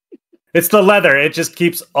 It's the leather. It just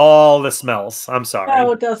keeps all the smells. I'm sorry.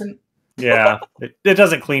 No, it doesn't. Yeah, it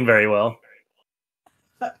doesn't clean very well.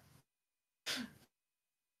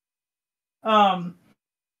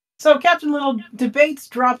 So Captain Little debates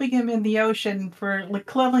dropping him in the ocean for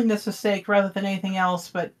cleanliness' sake rather than anything else,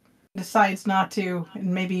 but decides not to,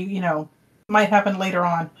 and maybe, might happen later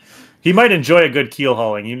on. He might enjoy a good keel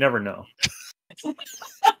hauling. You never know.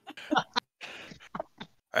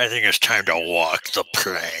 I think it's time to walk the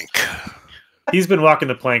plank. He's been walking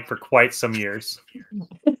the plank for quite some years.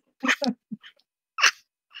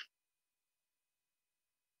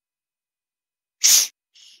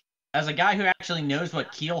 As a guy who actually knows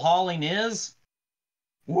what keel hauling is,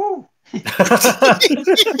 woo!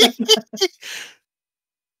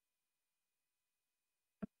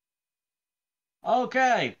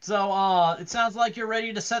 Okay, so it sounds like you're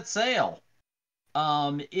ready to set sail.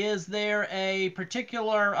 Is there a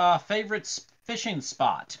particular favorite fishing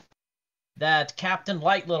spot that Captain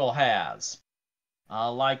Lightlittle has?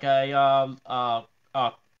 Like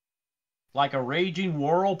a raging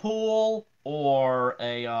whirlpool, or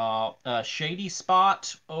a shady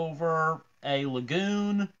spot over a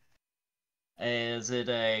lagoon? Is it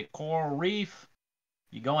a coral reef?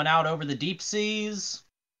 You going out over the deep seas?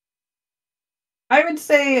 I would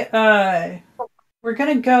say we're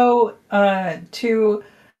going to go to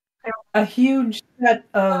a huge set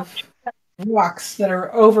of rocks that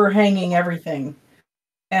are overhanging everything.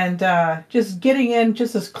 And just getting in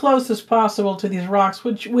just as close as possible to these rocks,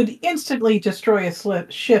 which would instantly destroy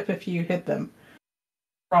a ship if you hit them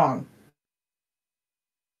wrong.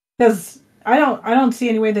 Because I don't see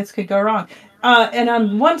any way this could go wrong. And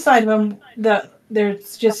on one side of them,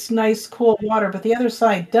 there's just nice, cool water, but the other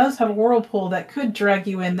side does have a whirlpool that could drag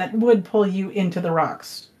you in, that would pull you into the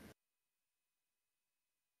rocks.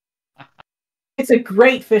 It's a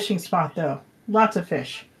great fishing spot, though. Lots of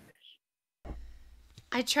fish.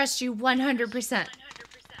 I trust you 100%.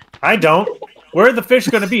 I don't. Where are the fish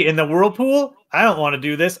going to be? In the whirlpool? I don't want to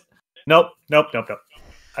do this. Nope. I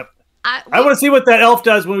want to see what that elf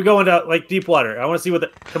does when we go into deep water. I want to see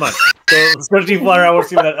what come on. Let's go to deep water. I want to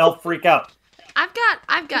see what that elf freak out.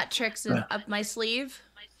 I've got tricks up my sleeve,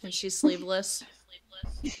 and she's sleeveless.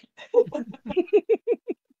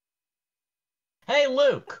 Hey,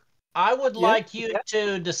 Luke, I would like you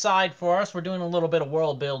to decide for us. We're doing a little bit of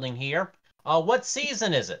world building here. What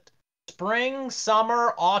season is it? Spring,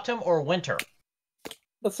 summer, autumn, or winter?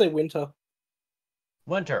 Let's say winter.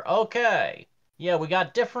 Winter, okay. Yeah, we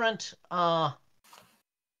got different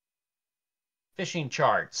fishing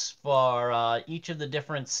charts for each of the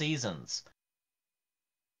different seasons.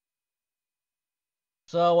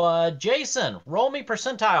 So, Jason, roll me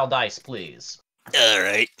percentile dice, please. All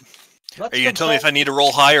right. Let's Are you going to tell me if I need to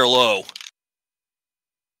roll high or low?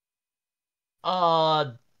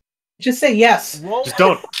 Just say yes. Just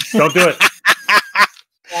don't do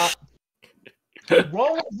it.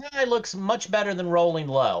 Rolling high looks much better than rolling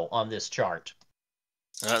low on this chart.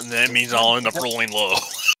 That means I'll end up rolling low.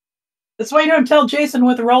 That's why you don't tell Jason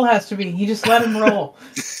what the roll has to be. You just let him roll.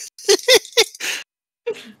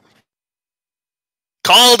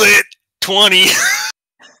 Called it! 20.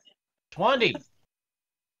 20.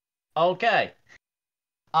 Okay.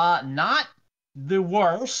 Not the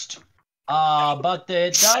worst. But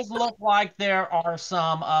it does look like there are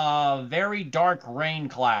some very dark rain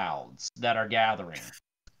clouds that are gathering.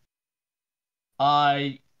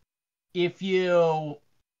 If you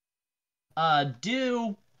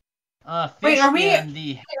do Wait, fish are we in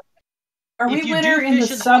the if you winter do in the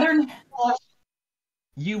fish in southern?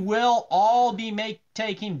 you will all be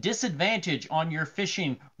taking disadvantage on your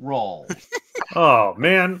fishing roll. Oh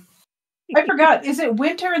man. I forgot. Is it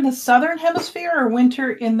winter in the southern hemisphere or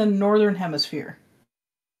winter in the northern hemisphere?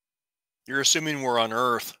 You're assuming we're on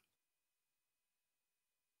Earth.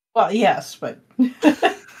 Well, yes, but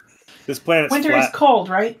This planet's winter flat. is cold,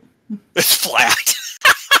 right? It's flat.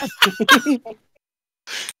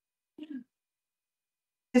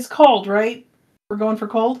 It's cold, right? We're going for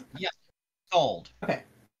cold? Yes, cold. Okay.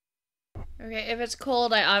 Okay, if it's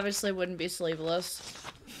cold, I obviously wouldn't be sleeveless.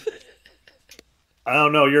 I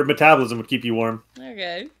don't know. Your metabolism would keep you warm.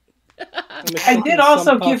 Okay. I did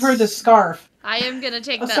also give her the scarf. I am gonna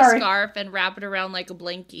take that sorry. scarf and wrap it around like a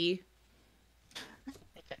blankie.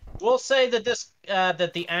 We'll say that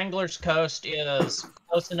that the Angler's Coast is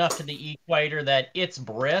close enough to the equator that it's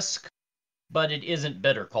brisk, but it isn't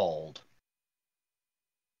bitter cold.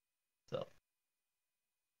 So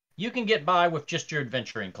you can get by with just your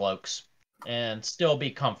adventuring cloaks and still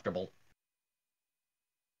be comfortable.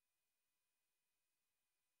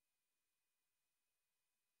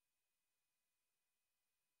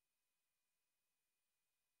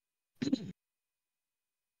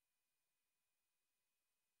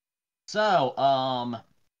 So,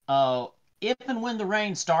 if and when the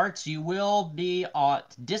rain starts, you will be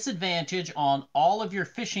at disadvantage on all of your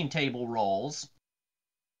fishing table rolls.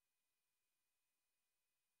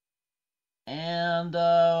 And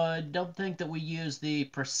I don't think that we use the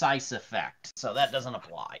precise effect, so that doesn't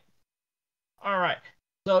apply. All right,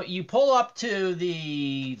 so you pull up to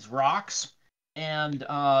these rocks, and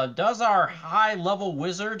does our high-level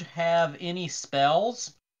wizard have any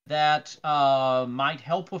spells that might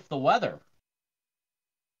help with the weather?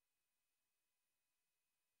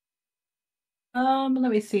 Let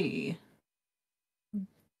me see.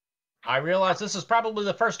 I realize this is probably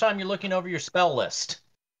the first time you're looking over your spell list.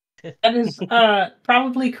 That is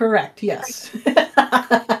probably correct, yes.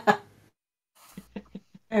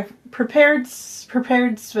 I've prepared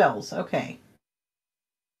spells, okay.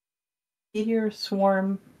 Meteor,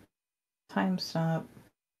 Swarm, Time Stop,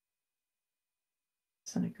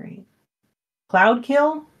 Disintegrate. Cloud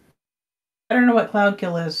Kill? I don't know what Cloud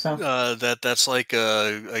Kill is, so. That's like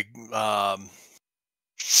a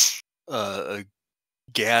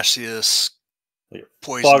gaseous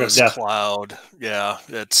poisonous cloud. Yeah,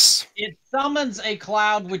 it summons a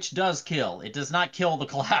cloud which does kill. It does not kill the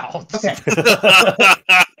clouds. Okay.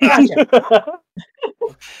 Gotcha.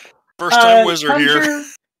 First time wizard here.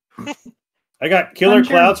 I got killer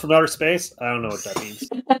clouds from outer space. I don't know what that means.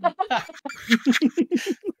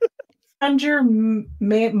 Conjure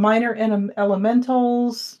minor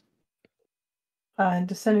elementals.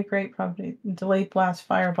 Disintegrate, probably delayed blast,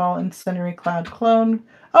 fireball, incinerate, cloud, clone.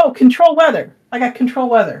 Oh, control weather. I got control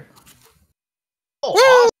weather.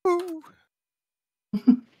 Oh, awesome.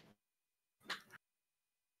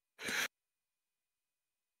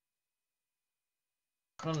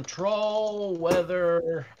 Control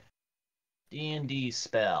weather D&D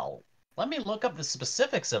spell. Let me look up the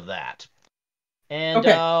specifics of that. And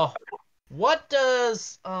what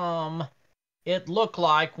does it look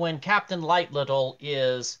like when Captain Lightlittle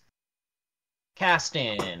is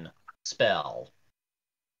casting spell?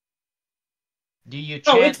 Do you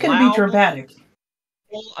chant it's going to be dramatic.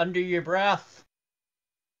 Under your breath?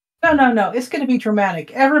 No. It's going to be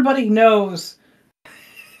dramatic. Everybody knows.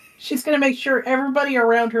 She's going to make sure everybody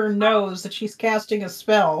around her knows that she's casting a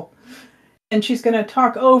spell. And she's going to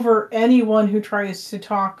talk over anyone who tries to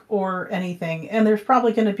talk or anything. And there's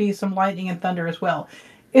probably going to be some lightning and thunder as well.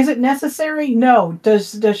 Is it necessary? No.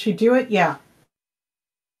 Does she do it? Yeah.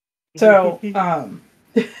 So,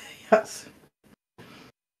 yes.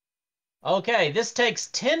 Okay, this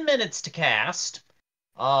takes 10 minutes to cast.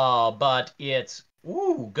 But it's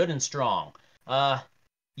good and strong.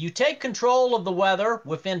 You take control of the weather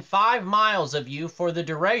within 5 miles of you for the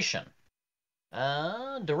duration.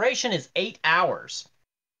 Duration is 8 hours.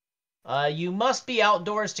 You must be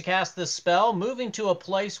outdoors to cast this spell, moving to a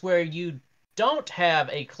place where you don't have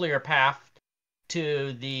a clear path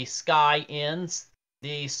to the sky ends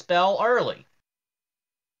the spell early.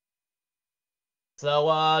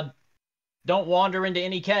 So, don't wander into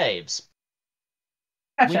any caves.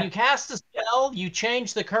 Gotcha. When you cast a spell, you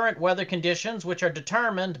change the current weather conditions, which are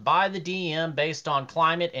determined by the DM based on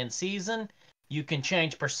climate and season. You can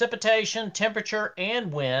change precipitation, temperature, and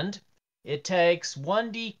wind. It takes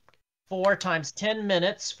 1d4 times 10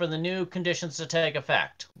 minutes for the new conditions to take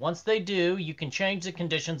effect. Once they do, you can change the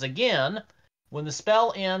conditions again. When the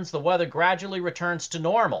spell ends, the weather gradually returns to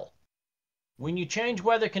normal. When you change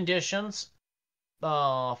weather conditions,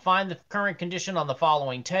 find the current condition on the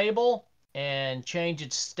following table and change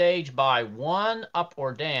its stage by 1 up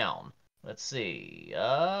or down. Let's see.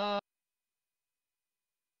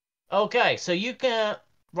 Okay, so you can,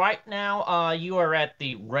 right now, you are at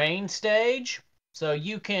the rain stage. So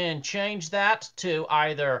you can change that to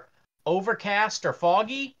either overcast or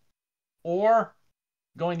foggy, or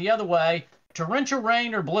going the other way, torrential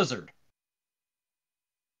rain or blizzard.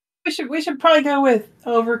 We should probably go with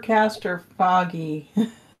overcast or foggy.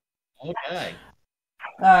 Okay.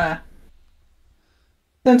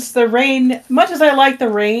 Since the rain, much as I like the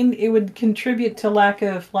rain, it would contribute to lack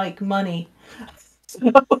of like money.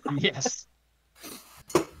 Yes.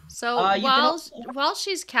 So while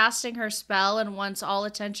she's casting her spell and wants all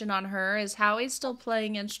attention on her, is Howie still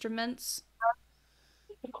playing instruments?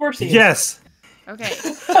 Of course he is. Yes. Okay.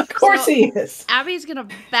 Of course he is. Abby's gonna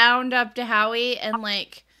bound up to Howie and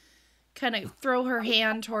like kind of throw her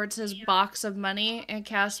hand towards his box of money and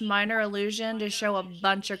cast Minor Illusion to show a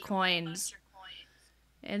bunch of coins.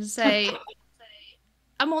 And say,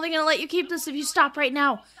 I'm only gonna let you keep this if you stop right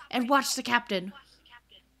now and watch the captain.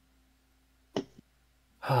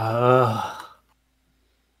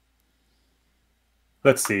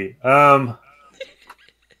 Let's see. Does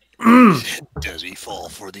he fall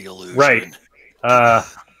for the illusion? Right.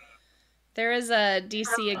 There is a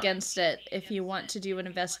DC against it if you want to do an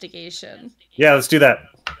investigation. Yeah, let's do that.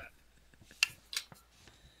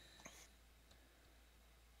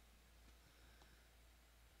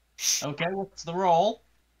 Okay, what's the roll?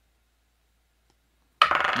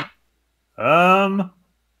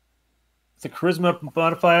 It's a charisma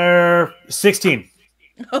modifier 16.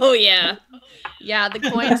 Oh yeah. Yeah, the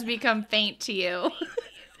coins become faint to you.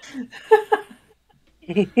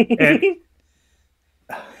 And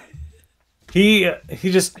he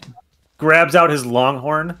just grabs out his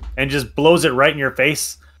longhorn and just blows it right in your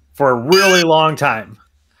face for a really long time.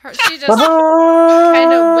 She just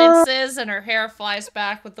kind of winces and her hair flies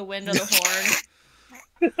back with the wind of the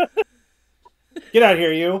horn. Get out of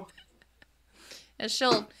here, you. And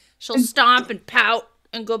she'll stomp and pout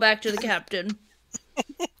and go back to the captain.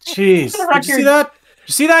 Jeez. Did you see that? Did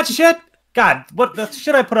you see that shit? God, what the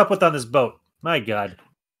shit I put up with on this boat? My God.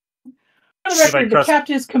 For the record, the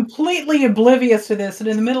captain is completely oblivious to this and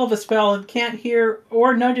in the middle of a spell and can't hear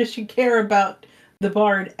or notice you care about the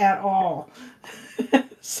bard at all.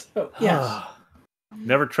 So, yes.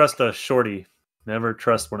 Never trust a shorty. Never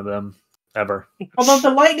trust one of them. Ever. Although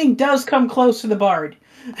the lightning does come close to the bard.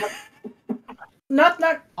 Not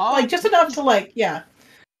like just enough to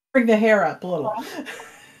bring the hair up a little.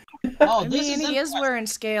 I mean, he is wearing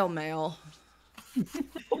scale mail.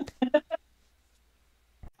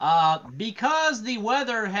 Because the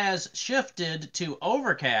weather has shifted to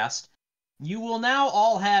overcast, you will now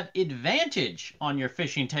all have advantage on your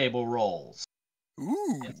fishing table rolls.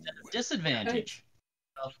 Ooh. Instead of disadvantage.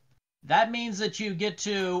 That means that you get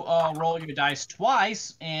to roll your dice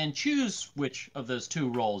twice and choose which of those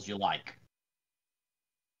two rolls you like.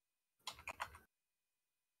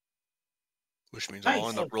 Which means I'll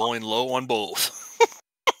end up rolling low on both.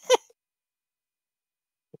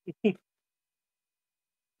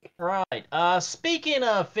 Right. Speaking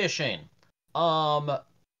of fishing, we've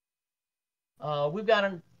got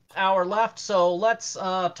an hour left, so let's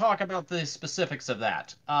talk about the specifics of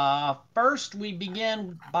that. First, we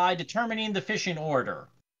begin by determining the fishing order.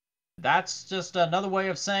 That's just another way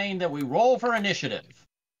of saying that we roll for initiative.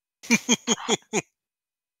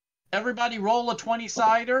 Everybody roll a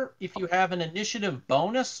 20-sider. If you have an initiative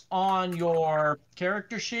bonus on your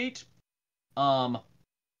character sheet,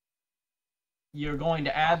 you're going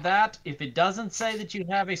to add that. If it doesn't say that you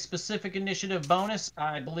have a specific initiative bonus,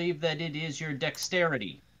 I believe that it is your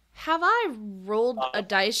dexterity. Have I rolled a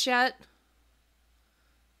dice yet?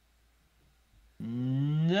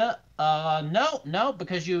 No,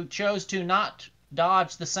 because you chose to not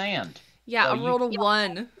dodge the sand. Yeah, so I rolled a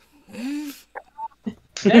 1.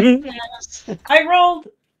 I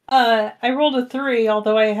rolled a 3,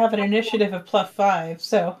 although I have an initiative of +5,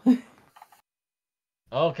 so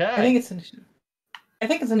okay. I think it's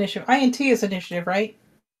initiative. INT is initiative, right?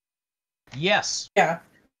 Yes. Yeah.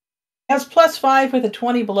 It has +5 with a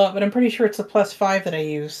 20 below it, but I'm pretty sure it's a +5 that I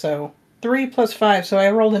use, so 3 + 5, so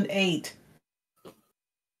I rolled an 8.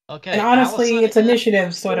 Okay. And honestly, Allison, it's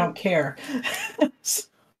initiative, so I don't care.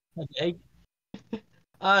 Okay.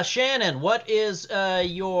 Shannon, what is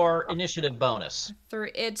your initiative bonus?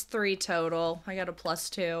 It's 3 total. I got a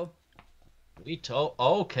 +2.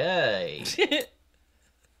 Okay.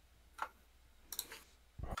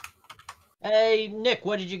 Hey, Nick,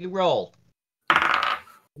 what did you roll?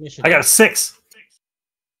 Initiative. I got a 6.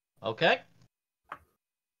 Okay.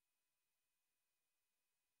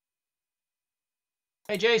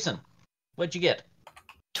 Hey, Jason, what'd you get?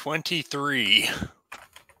 23.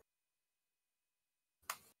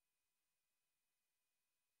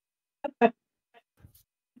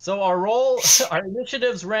 So our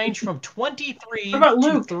initiatives range from 23 What about to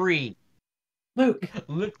Luke? 3. Luke.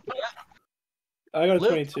 Luke, I got a Luke,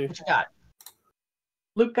 22. what you got?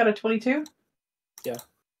 Luke got a 22?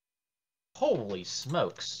 Holy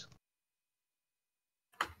smokes.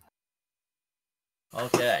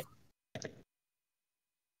 Okay.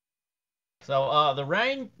 So the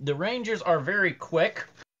Rangers are very quick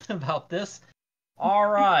about this. All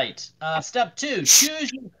right. Step 2,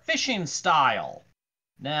 choose your fishing style.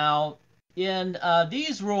 Now, in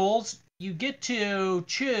these rules, you get to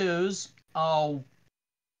choose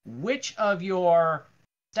which of your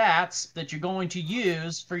stats that you're going to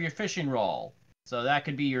use for your fishing roll. So that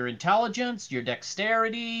could be your intelligence, your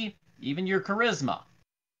dexterity, even your charisma.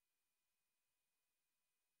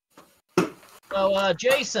 So,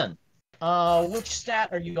 Jason, which stat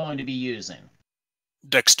are you going to be using?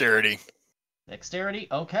 Dexterity. Dexterity?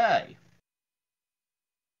 Okay.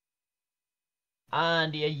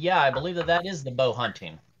 And yeah, I believe that is the bow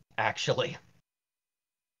hunting, actually.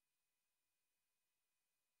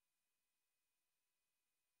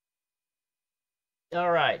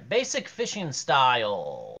 All right, basic fishing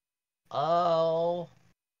style. Oh,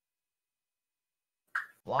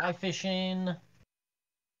 fly fishing.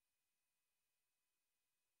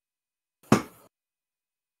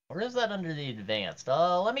 Or is that under the advanced?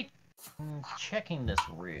 Let me checking this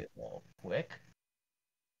real quick.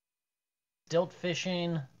 Stilt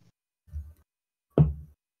fishing.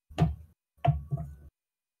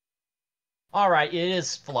 All right, it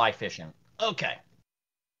is fly fishing. Okay.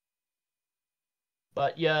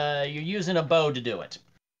 But you're using a bow to do it.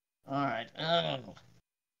 All right.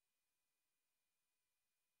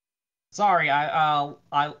 Sorry, I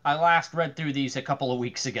last read through these a couple of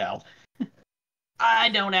weeks ago. I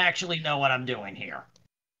don't actually know what I'm doing here.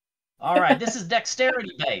 All right, this is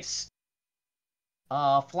dexterity based.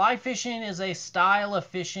 Fly fishing is a style of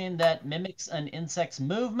fishing that mimics an insect's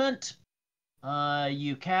movement.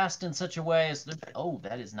 You cast in such a way as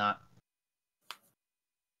that is not.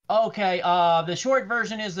 Okay, the short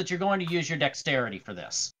version is that you're going to use your dexterity for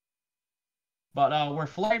this. But we're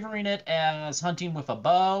flavoring it as hunting with a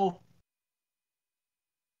bow,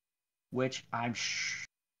 which I'm sure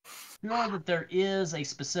that there is a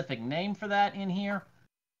specific name for that in here.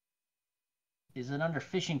 Is it under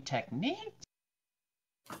fishing technique?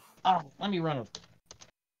 Oh, let me run a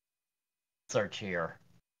search here.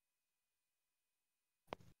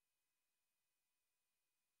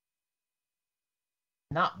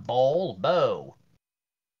 Not bowl, bow.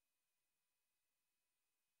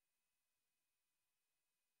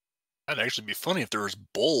 That'd actually be funny if there was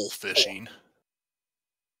bowl fishing.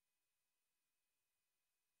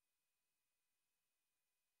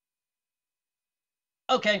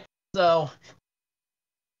 Okay, so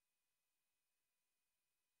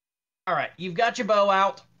all right, you've got your bow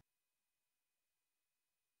out,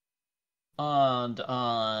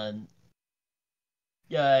 and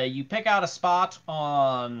you pick out a spot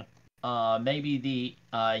on maybe the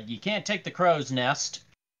you can't take the crow's nest,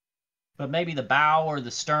 but maybe the bow or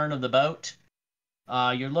the stern of the boat.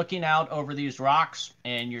 You're looking out over these rocks,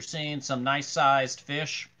 and you're seeing some nice-sized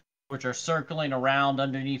fish, which are circling around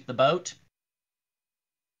underneath the boat.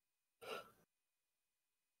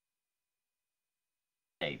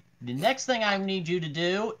 Okay. The next thing I need you to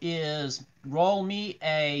do is roll me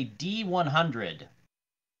a D100.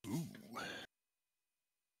 Ooh.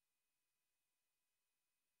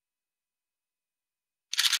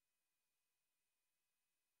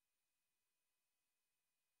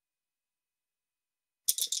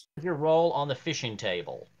 Your roll on the fishing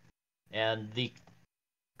table. And the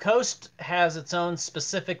coast has its own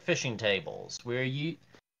specific fishing tables where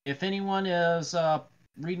if anyone is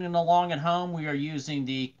reading along at home, we are using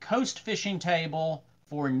the coast fishing table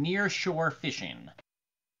for near shore fishing.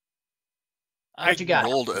 I What you got?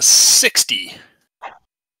 rolled a 60.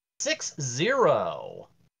 60.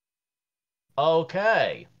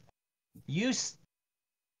 Okay. You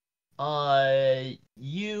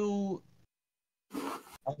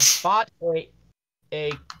spot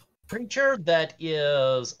a creature that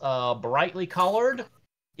is brightly colored.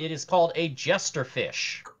 It is called a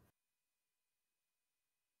jesterfish.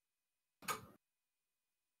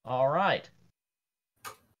 All right.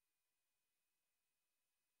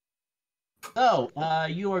 So,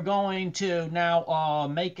 you are going to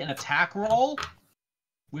now make an attack roll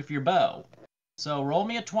with your bow. So, roll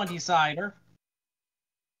me a 20-sider.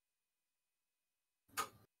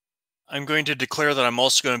 I'm going to declare that I'm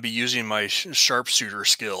also going to be using my sharpshooter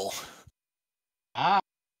skill. Ah.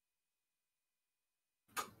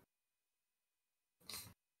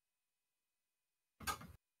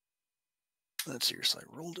 Let's see. So I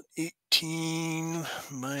rolled an 18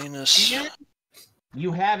 minus.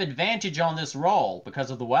 You have advantage on this roll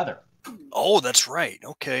because of the weather. Oh, that's right.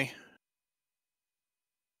 Okay.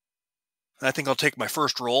 I think I'll take my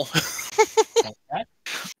first roll. Okay.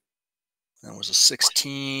 That was a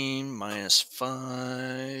 16 minus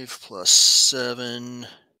 5 plus 7.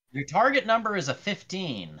 Your target number is a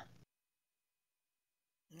 15.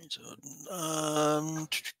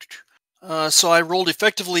 So I rolled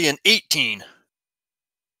effectively an 18.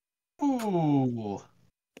 Ooh.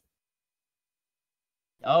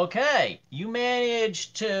 Okay, you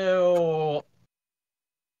managed to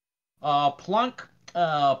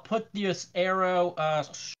put this arrow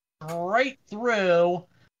straight through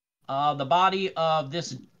the body of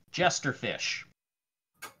this jesterfish.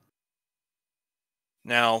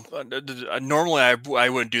 Now, normally I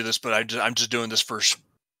wouldn't do this, but I'm just doing this for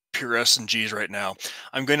pure S&Gs right now.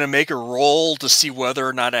 I'm going to make a roll to see whether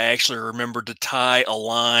or not I actually remember to tie a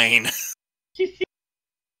line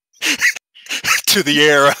to the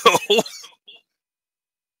arrow.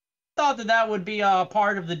 Thought that would be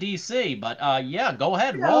part of the DC, but yeah, go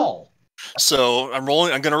ahead, roll. So I'm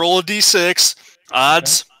rolling. I'm going to roll a D6.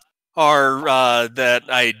 Odds are that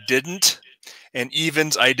I didn't, and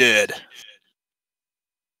evens I did.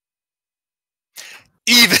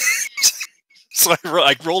 Even. So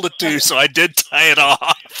I rolled a 2, so I did tie it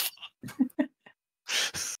off.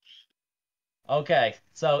 Okay,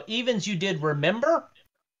 so evens you did remember?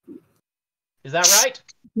 Is that right?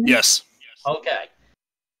 Yes. Okay.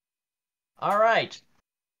 All right.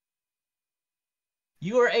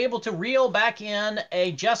 You are able to reel back in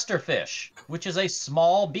a jesterfish, which is a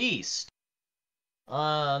small beast.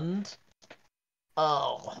 And,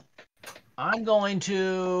 I'm going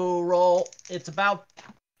to roll. It's about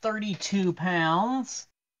 32 pounds.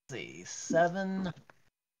 Let's see, 7,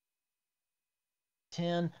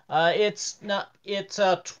 10. It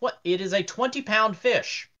is a 20-pound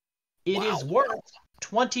fish. It is worth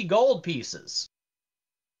 20 gold pieces.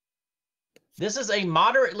 This is a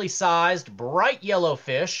moderately sized, bright yellow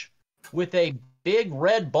fish with a big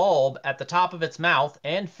red bulb at the top of its mouth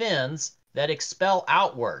and fins that expel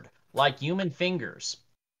outward like human fingers.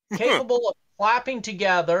 Capable of clapping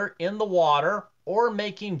together in the water or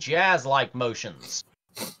making jazz-like motions.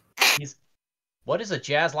 What is a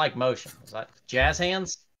jazz-like motion? Is that jazz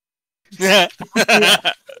hands? Yeah.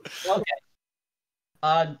 Okay.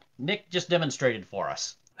 Nick just demonstrated for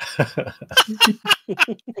us.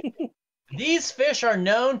 These fish are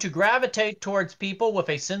known to gravitate towards people with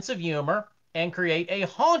a sense of humor and create a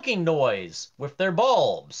honking noise with their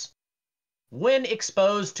bulbs when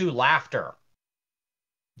exposed to laughter.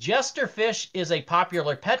 Jesterfish is a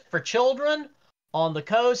popular pet for children on the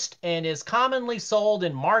coast and is commonly sold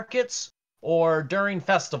in markets or during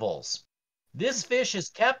festivals. This fish is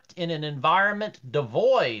kept in an environment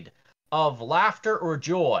devoid of laughter or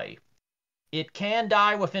joy. It can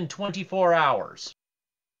die within 24 hours.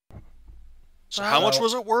 So how much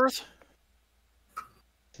was it worth?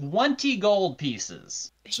 20 gold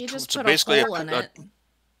pieces. He just So put basically a hole in it.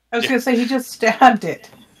 I was going to say he just stabbed it.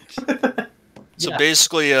 So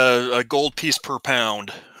basically a gold piece per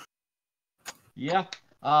pound. Yeah.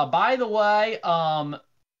 By the way,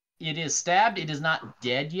 it is stabbed. It is not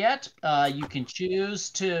dead yet. You can choose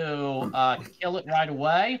to kill it right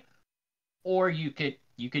away, or you could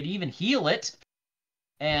even heal it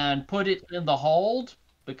and put it in the hold,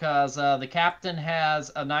 because the captain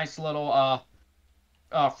has a nice little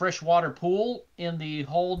freshwater pool in the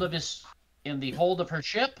hold of her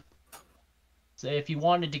ship. So if you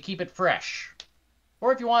wanted to keep it fresh,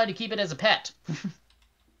 or if you wanted to keep it as a pet.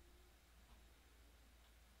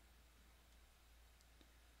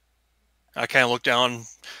 I kind of look down.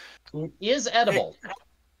 It is edible.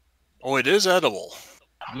 Oh, it is edible.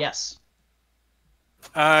 Yes.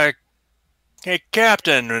 Hey,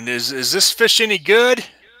 Captain, is this fish any good?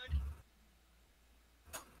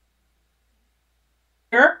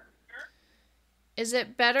 Sure. Is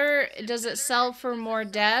it better? Does it sell for more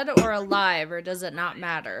dead or alive, or does it not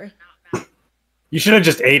matter? You should have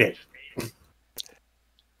just ate it.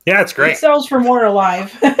 Yeah, it's great. It sells for more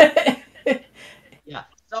alive. Yeah.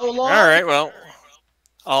 So long. All right, well,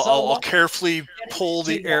 I'll carefully pull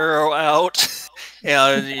the arrow out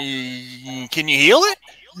Can you heal it?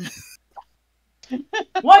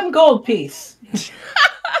 1 gold piece.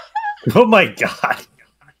 Oh my god.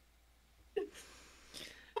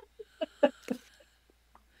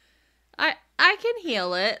 I can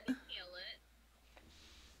heal it.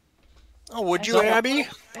 Oh, would you, Abby?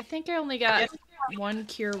 I think I only got 1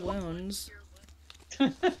 cure wounds.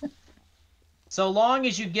 So long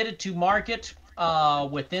as you get it to market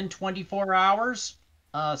within 24 hours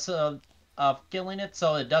of killing it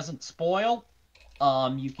so it doesn't spoil,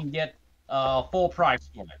 you can get full price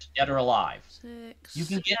for it, dead or alive. 6. You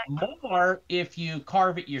can get more if you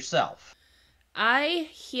carve it yourself. I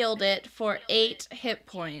healed it for 8 hit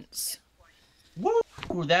points. Woo!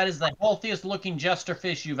 That is the healthiest looking jester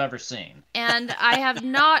fish you've ever seen. And I have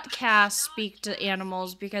not cast Speak to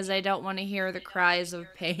Animals because I don't want to hear the cries of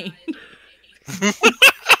pain.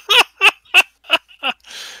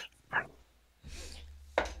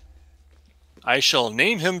 I shall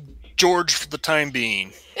name him George for the time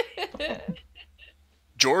being.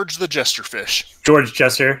 George the Jesterfish. George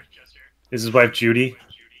Jester is his wife Judy.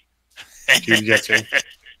 Judy Jester.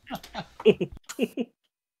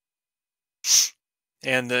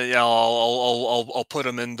 And I'll put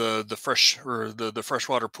him in the fresh or the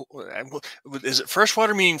freshwater pool. Is it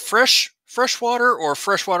freshwater meaning freshwater or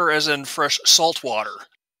freshwater as in fresh salt water?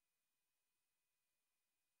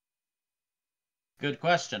 Good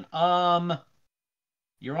question.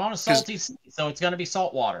 You're on a salty sea, so it's going to be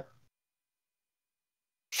salt water.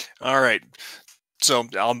 All right. So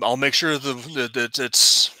I'll make sure that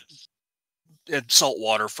it's salt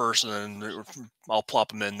water first, and then I'll plop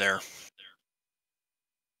them in there.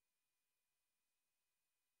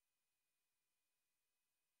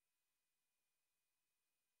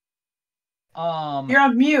 You're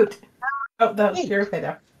on mute. Oh, you're okay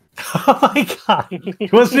there. Oh my god. He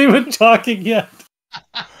wasn't even talking yet.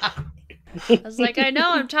 I was like, I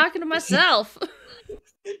know, I'm talking to myself.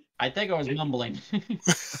 I think I was mumbling.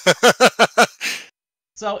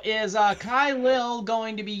 So is Kai Lil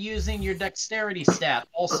going to be using your dexterity stat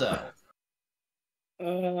also?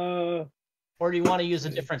 Or do you want to use a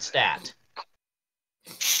different stat?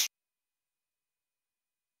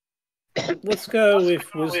 Let's go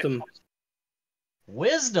with wisdom.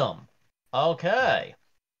 Wisdom. Okay.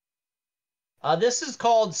 This is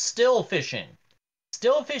called still fishing.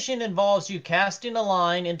 Still fishing involves you casting a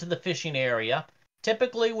line into the fishing area,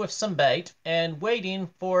 typically with some bait, and waiting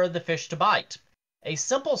for the fish to bite. A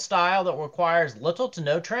simple style that requires little to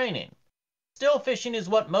no training. Still fishing is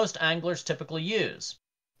what most anglers typically use.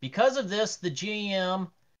 Because of this, the GM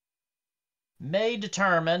may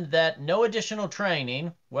determine that no additional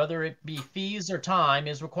training, whether it be fees or time,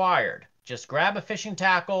 is required. Just grab a fishing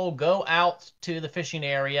tackle, go out to the fishing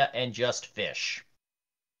area, and just fish.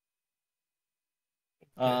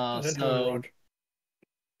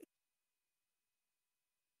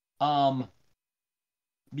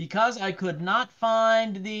 Because I could not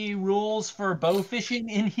find the rules for bow fishing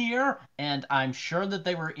in here, and I'm sure that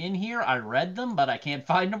they were in here. I read them, but I can't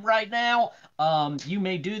find them right now. You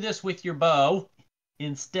may do this with your bow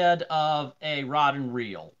instead of a rod and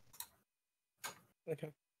reel.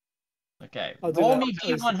 Okay. Roll me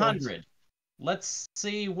V100. Let's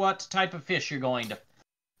see what type of fish you're going to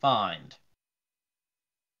find.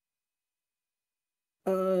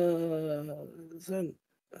 Is that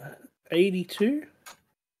 82?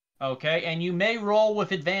 Okay, and you may roll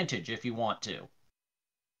with advantage if you want to.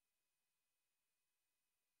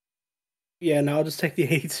 Yeah, no, I'll just take the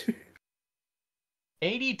 82.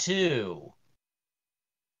 82.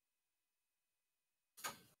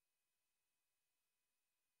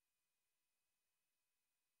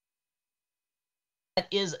 That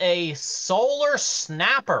is a solar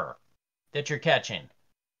snapper that you're catching.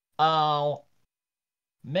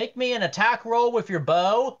 Make me an attack roll with your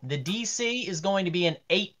bow. The DC is going to be an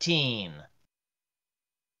 18.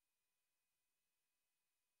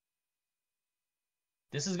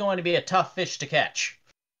 This is going to be a tough fish to catch.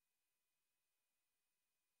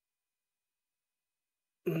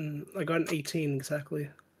 I got an 18 exactly.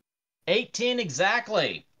 18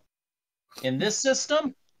 exactly. In this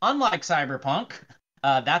system, unlike Cyberpunk,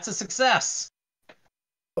 that's a success.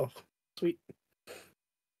 Oh, sweet.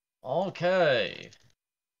 Okay.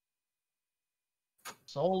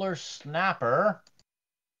 Solar snapper.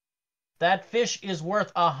 That fish is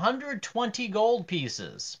worth 120 gold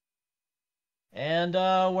pieces. And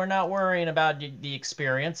we're not worrying about the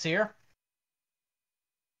experience here.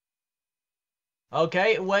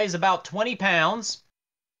 Okay, it weighs about 20 pounds.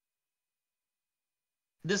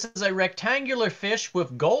 This is a rectangular fish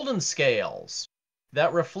with golden scales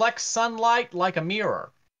that reflects sunlight like a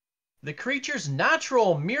mirror. The creature's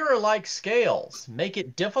natural mirror-like scales make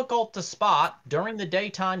it difficult to spot during the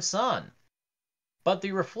daytime sun, but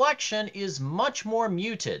the reflection is much more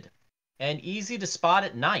muted and easy to spot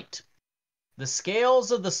at night. The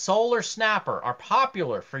scales of the solar snapper are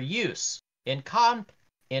popular for use in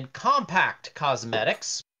compact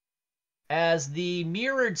cosmetics, as the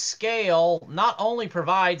mirrored scale not only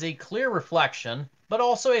provides a clear reflection, but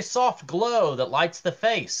also a soft glow that lights the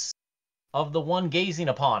face of the one gazing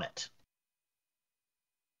upon it.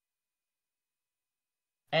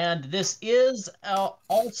 And this is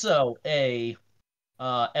also a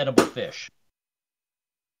edible fish.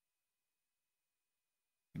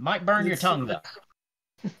 It might burn your tongue, though.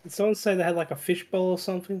 Did someone say they had like a fishbowl or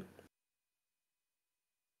something?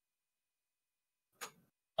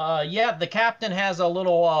 Yeah, the captain has a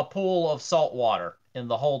little pool of salt water in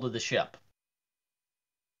the hold of the ship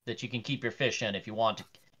that you can keep your fish in if you want to.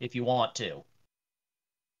 If you want to.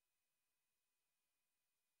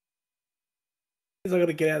 I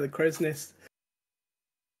gotta get out of the crow's nest.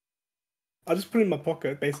 I just put it in my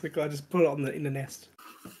pocket, basically. I just put it in the nest.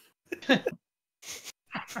 I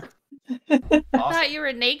thought you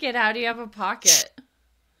were naked. How do you have a pocket?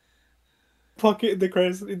 Pocket in the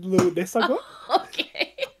crow's in the little nest I got.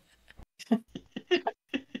 Okay.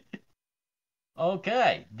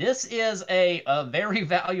 Okay, this is a very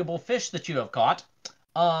valuable fish that you have caught.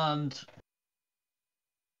 And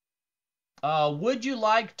would you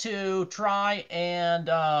like to try and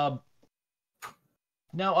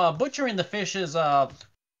now butchering the fish is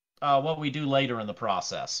what we do later in the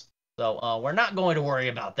process. So we're not going to worry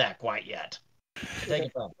about that quite yet. Take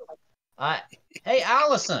it from. Hey,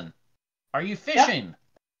 Allison, are you fishing? Yeah.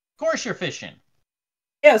 Of course you're fishing.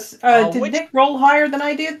 Yes. Did Nick roll higher than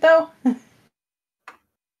I did, though?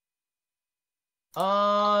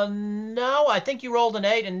 No, I think you rolled an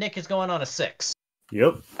 8 and Nick is going on a 6.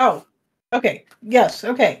 Yep. Oh, okay. Yes,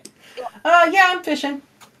 okay. Yeah, I'm fishing.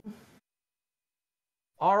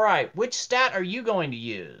 All right, which stat are you going to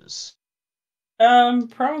use?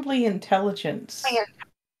 Probably intelligence.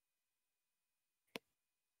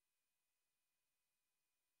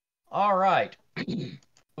 All right.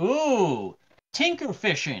 Ooh, tinker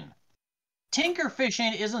fishing. Tinker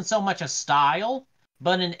fishing isn't so much a style,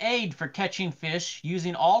 but an aid for catching fish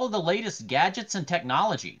using all of the latest gadgets and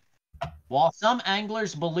technology. While some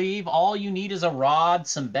anglers believe all you need is a rod,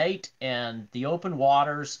 some bait, and the open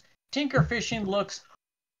waters, tinker fishing looks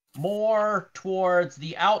more towards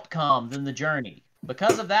the outcome than the journey.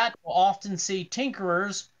 Because of that, you'll often see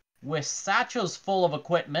tinkerers with satchels full of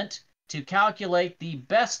equipment to calculate the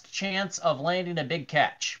best chance of landing a big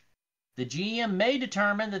catch. The GM may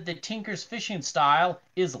determine that the tinker's fishing style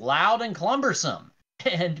is loud and cumbersome,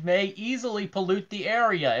 and may easily pollute the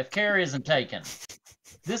area if care isn't taken.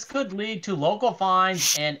 This could lead to local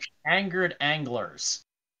fines and angered anglers.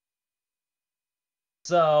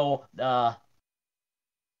 So,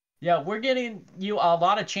 yeah, we're getting you a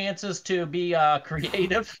lot of chances to be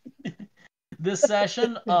creative this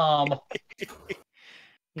session. How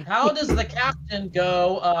does the captain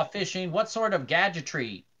go fishing? What sort of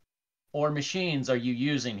gadgetry or machines are you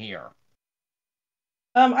using here?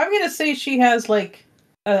 I'm gonna say she has like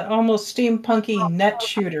almost steampunky net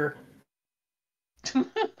shooter.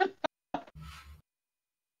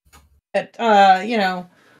 That we'll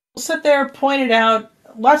sit there, point it out,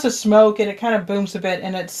 lots of smoke, and it kind of booms a bit,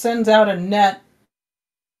 and it sends out a net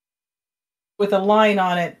with a line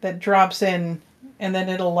on it that drops in, and then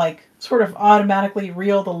it'll like sort of automatically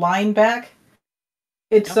reel the line back.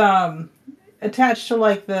 It's attached to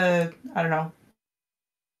like the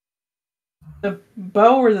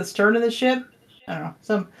bow or the stern of the ship. I don't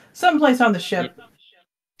know, someplace on the ship.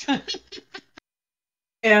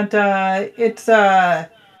 And it's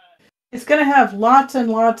going to have lots and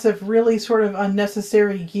lots of really sort of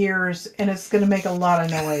unnecessary gears, and it's going to make a lot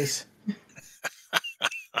of noise.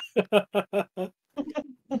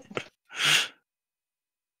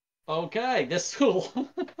 Okay, this cool.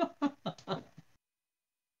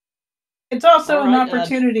 It's also an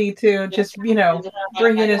opportunity to just, bring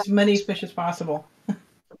in as many fish as possible.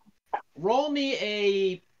 Roll me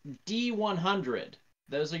a D100.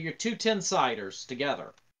 Those are your two 10-siders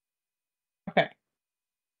together. Okay.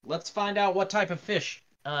 Let's find out what type of fish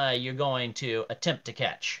you're going to attempt to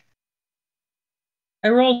catch. I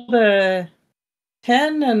rolled a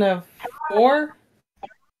 10 and a 4.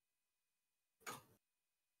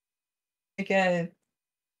 Like a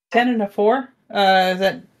 10 and a 4. Is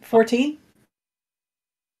that 14?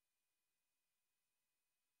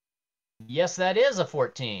 Yes, that is a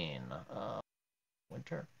 14.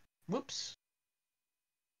 Winter. Whoops.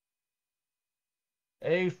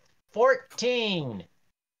 A 14.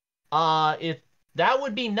 that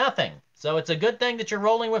would be nothing. So it's a good thing that you're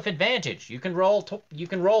rolling with advantage. You can roll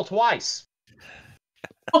twice.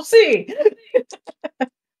 We'll see.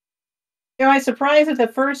 Am I surprised that the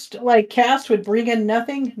first cast would bring in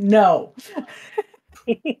nothing? No.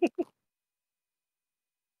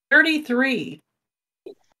 33.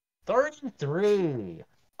 33.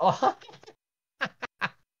 Oh.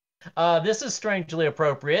 This is strangely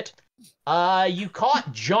appropriate. You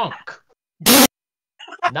caught junk.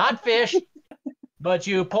 Not fish, but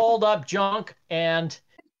you pulled up junk, and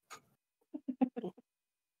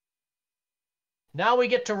now we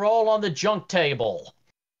get to roll on the junk table.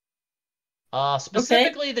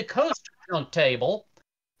 Specifically the coaster junk table.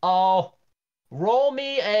 Roll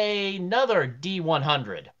me another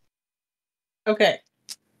D100. Okay.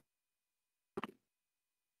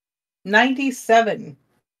 97.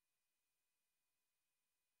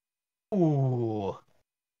 Ooh.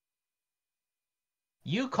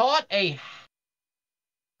 You caught a...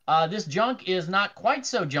 this junk is not quite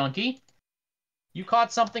so junky. You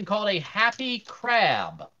caught something called a happy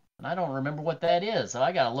crab. And I don't remember what that is, so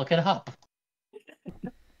I gotta look it up.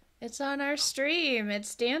 It's on our stream.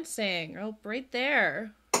 It's dancing. Oh, right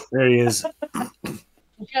there. There he is.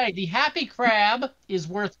 Okay, the happy crab is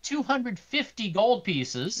worth 250 gold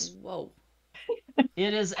pieces. Whoa.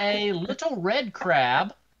 It is a little red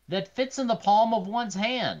crab that fits in the palm of one's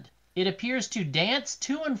hand. It appears to dance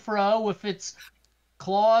to and fro with its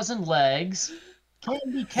claws and legs. Can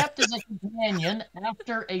be kept as a companion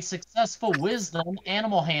after a successful wisdom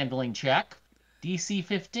animal handling check, DC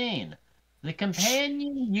 15. The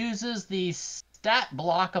companion uses the stat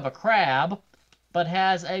block of a crab, but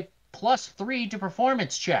has a +3 to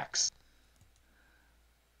performance checks.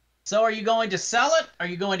 So are you going to sell it, are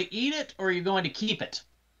you going to eat it, or are you going to keep it?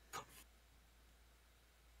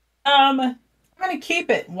 I'm going to keep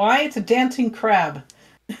it. Why? It's a dancing crab.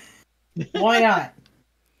 Why not?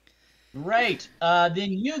 Great.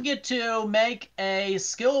 Then you get to make a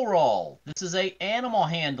skill roll. This is a animal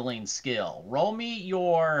handling skill. Roll me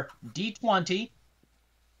your D20.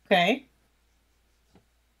 Okay.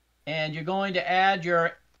 And you're going to add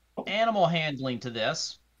your animal handling to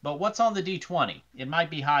this. But what's on the D20? It might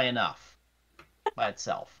be high enough by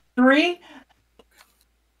itself. 3?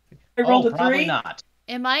 I rolled a 3? Probably not.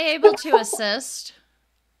 Am I able to assist?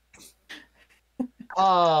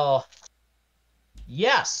 Oh,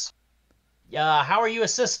 yes. How are you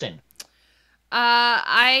assisting?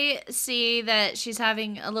 I see that she's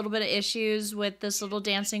having a little bit of issues with this little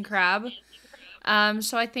dancing crab.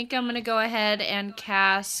 So I think I'm going to go ahead and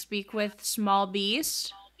cast Speak with Small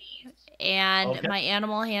Beast. And my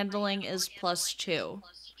animal handling is +2.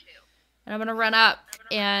 And I'm going to run up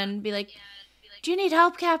and be like, do you need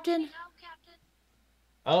help, Captain?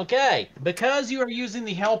 Okay, because you are using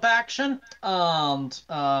the help action, and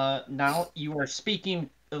now you are speaking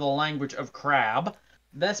the language of crab,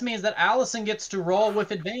 this means that Allison gets to roll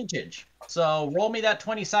with advantage. So roll me that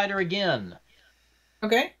 20-sider again.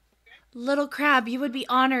 Okay. Little crab, you would be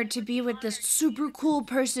honored to be with this super cool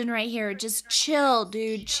person right here. Just chill,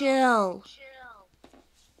 dude, chill.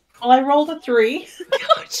 Well, I rolled a 3.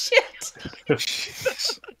 Oh, shit.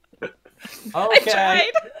 Okay.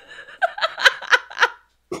 I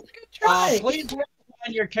tried. Please look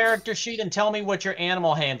on your character sheet and tell me what your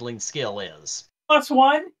animal handling skill is.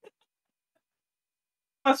 +1.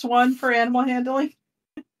 +1 for animal handling.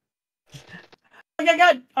 I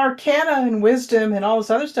got Arcana and Wisdom and all this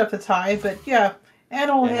other stuff that's high, but yeah,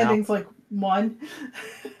 animal handling's 1.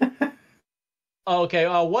 Okay,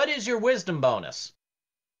 what is your wisdom bonus?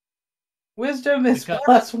 Wisdom is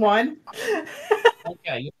 +1.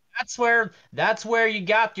 Okay, that's where you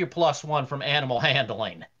got your +1 from animal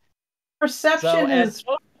handling. Perception is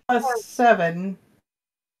 +7.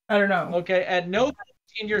 I don't know. Okay, at no point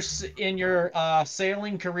in your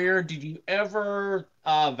sailing career did you ever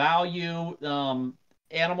value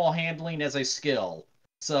animal handling as a skill.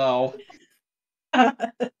 So, the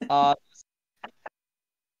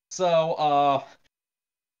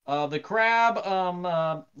crab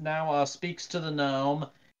now speaks to the gnome,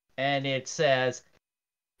 and it says,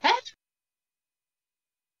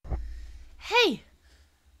 Hey.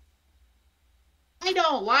 I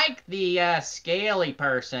don't like the scaly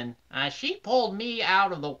person. She pulled me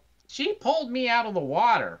out of the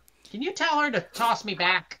water. Can you tell her to toss me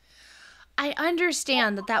back? I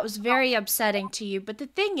understand that was very upsetting to you, but the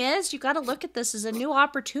thing is, you got to look at this as a new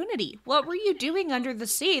opportunity. What were you doing under the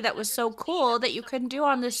sea that was so cool that you couldn't do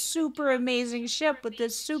on this super amazing ship with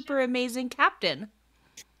this super amazing captain?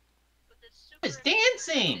 It's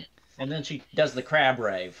dancing. And then she does the crab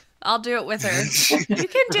rave. I'll do it with her. You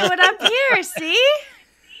can do it up here, see?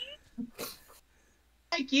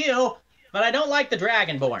 like you, but I don't like the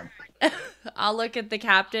Dragonborn. I'll look at the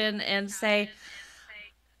captain and say,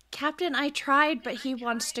 Captain, I tried, but he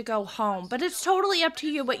wants to go home. But it's totally up to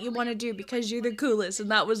you what you want to do because you're the coolest,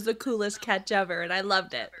 and that was the coolest catch ever, and I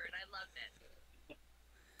loved it.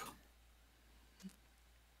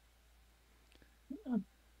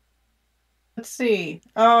 Let's see.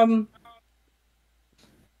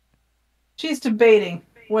 She's debating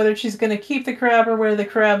whether she's going to keep the crab or whether the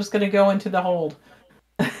crab's going to go into the hold.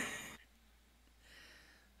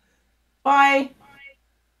 Bye.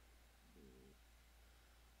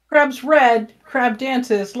 Crab's red. Crab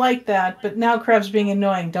dances. Like that. But now crab's being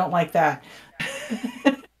annoying. Don't like that.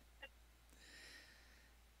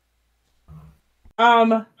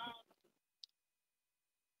 For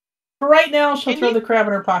right now, she'll throw the crab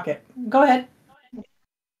in her pocket. Go ahead.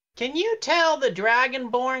 Can you tell the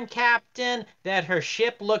Dragonborn captain that her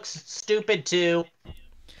ship looks stupid too?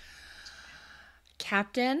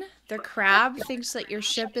 Captain, the crab thinks that your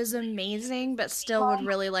ship is amazing, but still would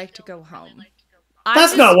really like to go home.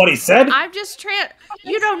 That's not what he said. I'm just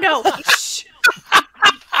You don't know. Shh.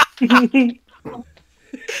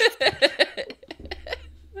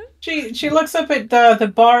 She looks up at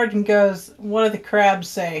the bard and goes, "What do the crabs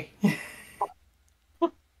say?"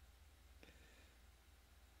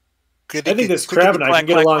 I think this crab and I can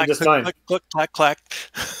get along just fine. Click, clack, clack.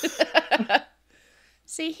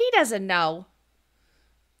 See, he doesn't know.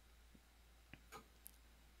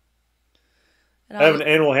 I have an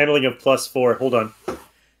animal handling of +4. Hold on.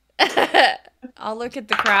 I'll look at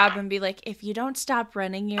the crab and be like, if you don't stop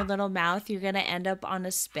running your little mouth, you're going to end up on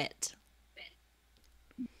a spit.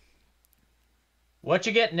 What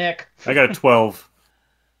you get, Nick? I got a 12.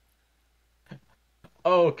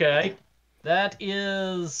 Okay. That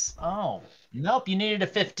is... Oh. Nope, you needed a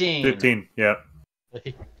 15. 15, yeah.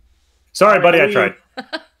 Sorry, buddy, I tried. Are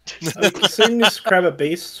we considering this crab a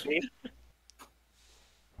beast?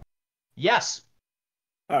 Yes.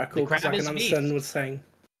 Alright, cool, The crab because I is can understand beast. what it's saying.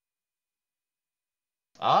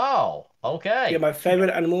 Oh, okay. Yeah, my favorite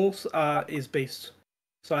animals is beast.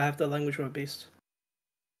 So I have the language of a beast.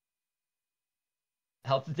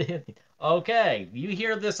 Okay, you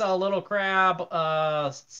hear this little crab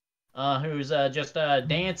who's just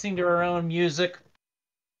dancing to her own music,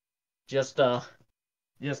 just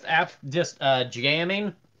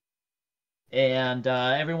jamming, and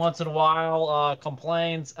every once in a while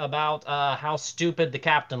complains about how stupid the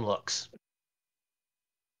captain looks.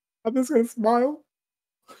 I'm just gonna smile.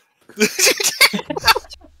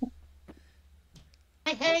 I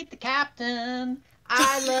hate the captain.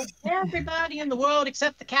 I love everybody in the world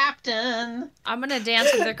except the captain. I'm going to dance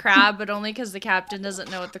with the crab, but only because the captain doesn't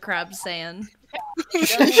know what the crab's saying.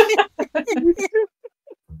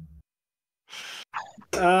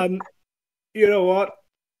 You know what?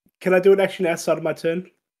 Can I do an action outside of my turn?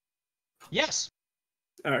 Yes.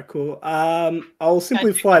 Alright, cool. I'll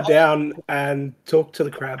simply fly down and talk to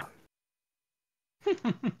the crab.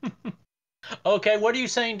 Okay, what are you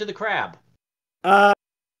saying to the crab?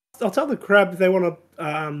 I'll tell the crab if they want to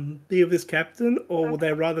be with this captain, or would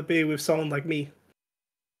they rather be with someone like me?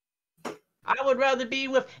 I would rather be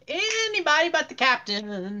with anybody but the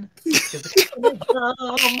captain. Because the captain is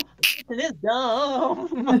dumb. The captain is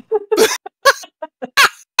dumb.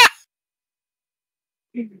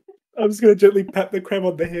 I'm just going to gently pat the crab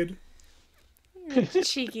on the head.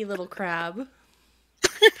 Cheeky little crab.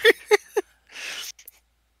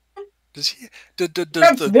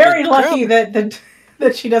 Crab's very lucky that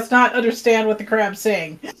she does not understand what the crab's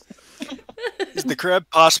saying. Is the crab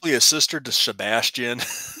possibly a sister to Sebastian?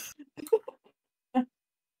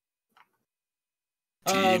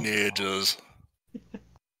 Teenagers.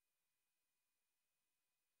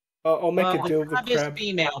 I'll make a deal with the crab is crab.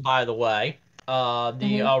 female, by the way.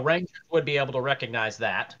 The rangers would be able to recognize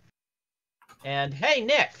that. And hey,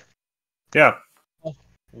 Nick. Yeah.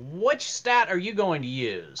 Which stat are you going to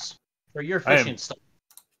use for your fishing stuff?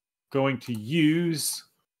 Going to use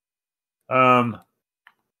charisma.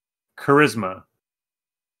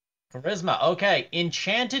 Charisma. Okay.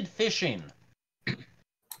 Enchanted fishing.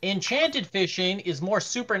 Enchanted fishing is more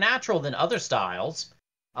supernatural than other styles,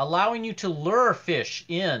 allowing you to lure fish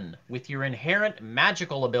in with your inherent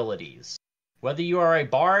magical abilities. Whether you are a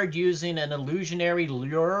bard using an illusionary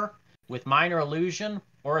lure with minor illusion,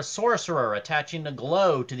 or a sorcerer attaching a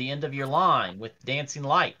glow to the end of your line with dancing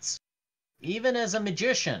lights. Even as a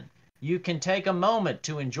magician, you can take a moment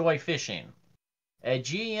to enjoy fishing. A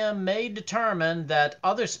GM may determine that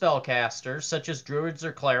other spellcasters, such as druids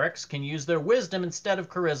or clerics, can use their wisdom instead of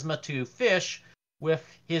charisma to fish with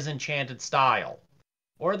his enchanted style,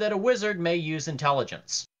 or that a wizard may use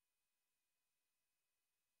intelligence.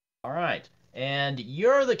 All right. And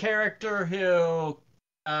you're the character who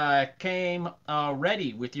came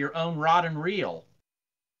ready with your own rod and reel.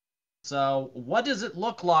 So, what does it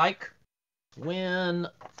look like when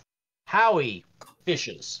Howie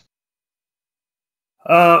fishes?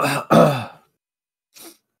 So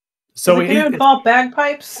is it going to involve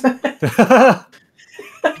bagpipes?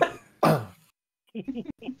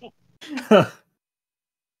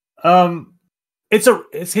 It's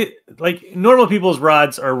like normal people's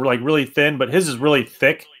rods are like really thin, but his is really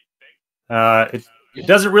thick. It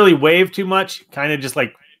doesn't really wave too much. Kind of just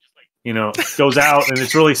like, goes out and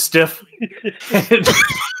it's really stiff.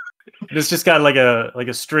 It's just got like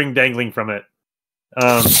a string dangling from it.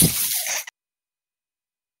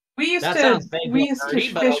 We used to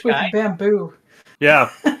fish with bamboo.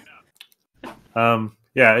 Yeah.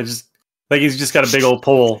 Yeah, it's just like he's just got a big old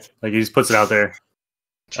pole, like he just puts it out there.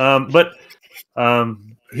 But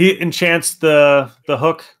he enchants the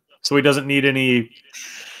hook, so he doesn't need any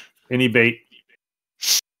bait.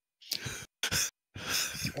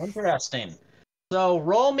 Interesting. So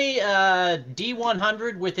roll me a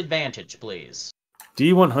D100 with advantage, please.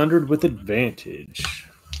 D100 with advantage.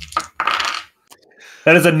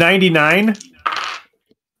 That is a 99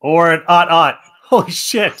 or an ot. Holy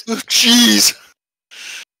shit! Jeez.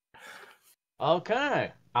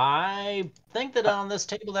 Okay, I think that on this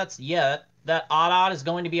table, that odd is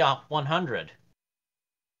going to be a 100.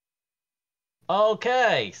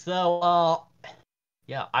 Okay, so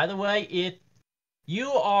yeah. Either way,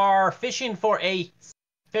 you are fishing for a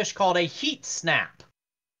fish called a heat snap.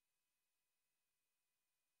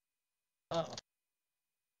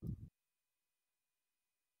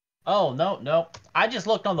 Oh no! I just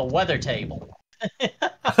looked on the weather table.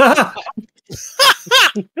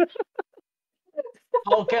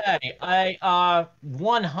 Okay,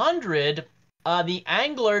 100. The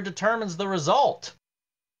angler determines the result.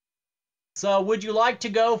 So, would you like to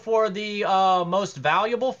go for the most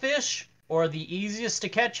valuable fish or the easiest to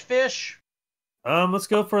catch fish? Let's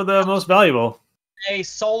go for the most valuable. A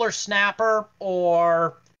solar snapper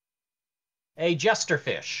or a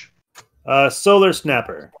jesterfish? Solar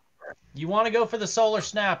snapper. You want to go for the solar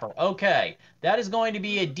snapper? Okay, that is going to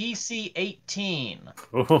be a DC 18.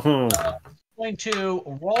 Going to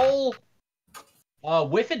roll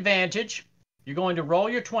with advantage. You're going to roll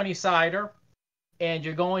your 20-sider, and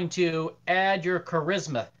you're going to add your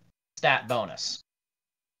charisma stat bonus.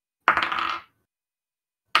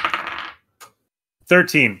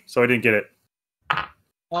 13, so I didn't get it.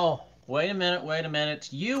 Oh, wait a minute.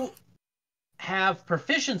 You have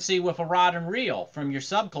proficiency with a rod and reel from your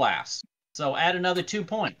subclass, so add another 2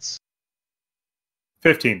 points.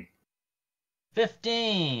 15.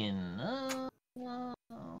 15.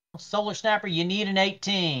 Solar snapper, you need an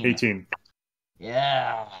 18. 18.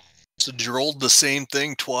 Yeah. So you rolled the same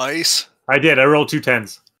thing twice? I did. I rolled 2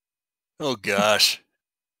 10s. Oh gosh.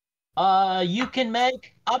 You can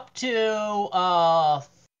make up to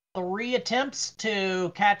 3 attempts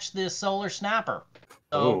to catch this solar snapper.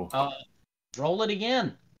 So roll it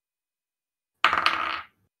again.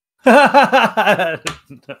 I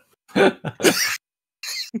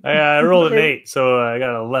rolled an 8, so I got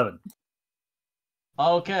an 11.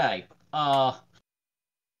 Okay.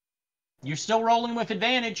 You're still rolling with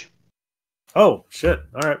advantage. Oh, shit.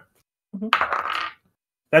 All right.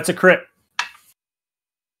 That's a crit.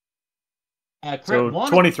 Crit So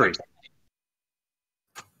 1. 23.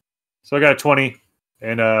 So I got a 20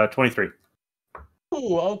 and 23.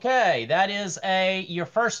 Ooh, okay. That is your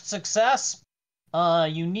first success.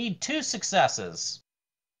 You need 2 successes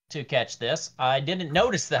to catch this. I didn't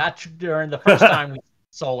notice that during the first time we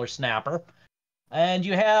solar snapper. And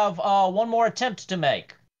you have 1 more attempt to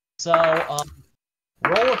make. So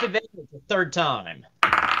roll with advantage the 3rd time.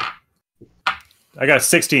 I got a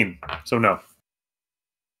 16, so no.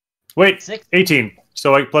 Wait, 18.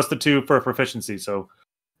 So I plus the 2 for proficiency, so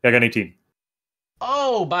I got an 18.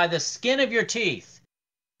 Oh, by the skin of your teeth.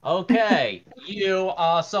 Okay, you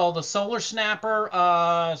so the solar snapper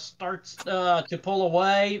starts to pull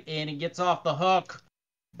away and it gets off the hook,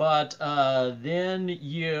 but then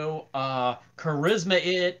you charisma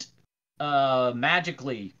it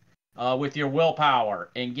magically with your willpower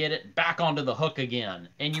and get it back onto the hook again,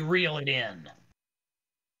 and you reel it in.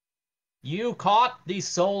 You caught the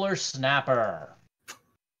solar snapper.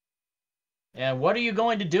 And what are you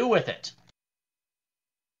going to do with it?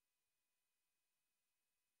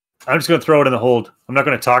 I'm just going to throw it in the hold. I'm not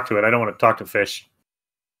going to talk to it. I don't want to talk to fish.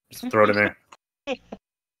 Just throw it in there.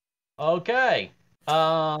 Okay.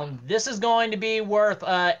 This is going to be worth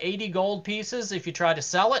 80 gold pieces if you try to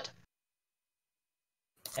sell it.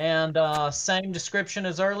 And same description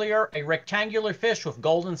as earlier, a rectangular fish with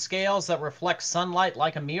golden scales that reflects sunlight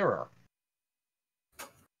like a mirror.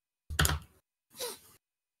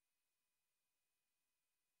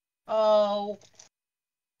 Oh,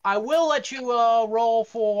 I will let you roll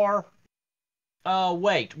for...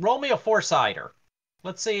 wait, roll me a four-sider.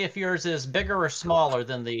 Let's see if yours is bigger or smaller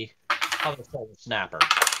than the other soul snapper.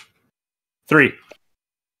 3.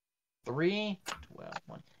 3, 12,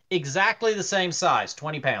 1. Exactly the same size,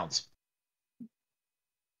 20 pounds.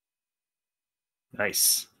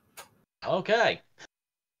 Nice. Okay.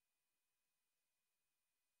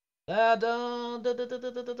 Hey,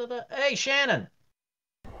 Shannon.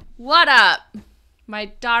 What up? My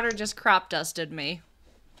daughter just crop dusted me.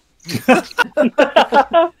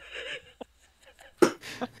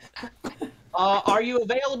 Are you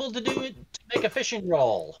available to do it to make a fishing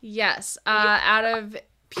roll? Yes. Out of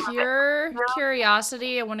pure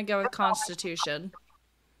curiosity, I want to go with Constitution.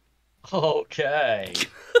 Okay.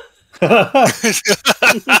 That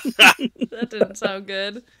didn't sound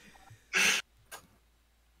good.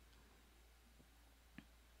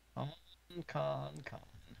 Con.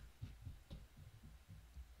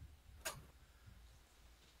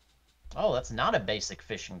 Oh, that's not a basic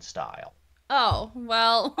fishing style. Oh,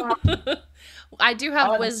 well, I do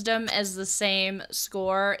have wisdom as the same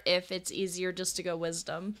score if it's easier just to go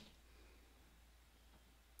wisdom.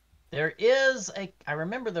 There is I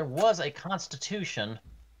remember there was a Constitution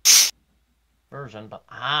version, but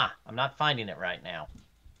I'm not finding it right now.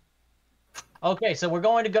 Okay, so we're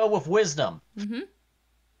going to go with wisdom. Mm-hmm.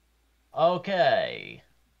 Okay.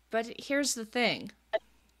 But here's the thing.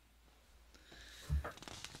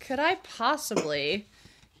 Could I possibly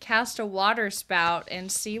cast a water spout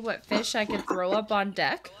and see what fish I could throw up on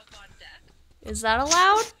deck? Is that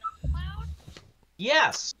allowed?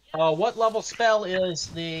 Yes. What level spell is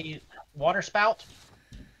the water spout?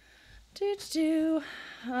 It's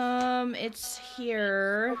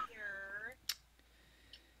here.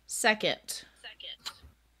 Second.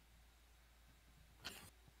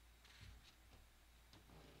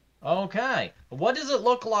 Okay. What does it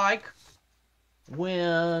look like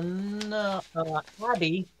when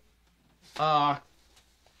Abby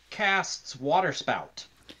casts water spout?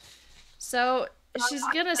 So she's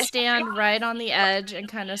gonna stand right on the edge and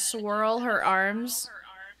kind of swirl her arms,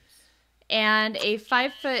 and a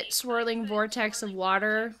 5-foot swirling vortex of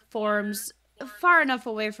water forms far enough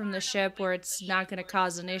away from the ship where it's not gonna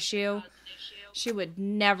cause an issue. She would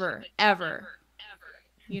never, ever,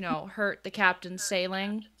 hurt the captain's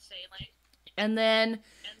sailing. And then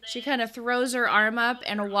she kind of throws her arm up,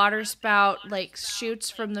 and a water spout shoots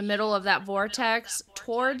from the middle of that vortex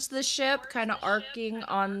towards the ship, kind of arcing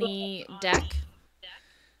on the deck,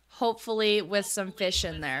 hopefully with some fish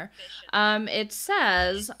in there. It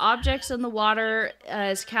says objects in the water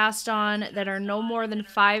is cast on that are no more than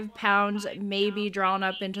 5 pounds may be drawn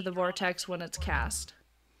up into the vortex when it's cast.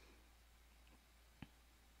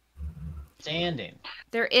 Standing.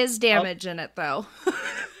 There is damage in it, though.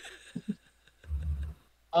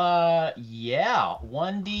 Yeah,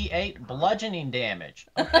 1d8 bludgeoning damage.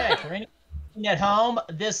 Okay, for anyone at home,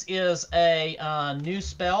 this is a new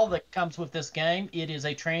spell that comes with this game. It is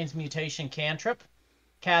a transmutation cantrip,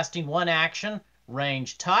 casting 1 action,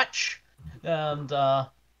 range touch, and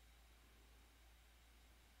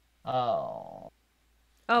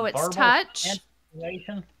it's touch.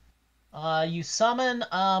 You summon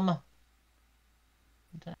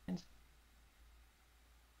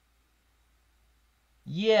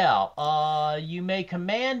Yeah, you may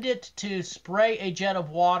command it to spray a jet of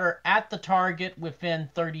water at the target within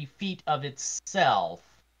 30 feet of itself.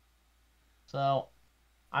 So,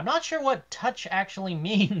 I'm not sure what touch actually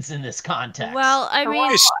means in this context. Well, I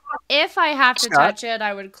mean, if I have to Scott? touch it,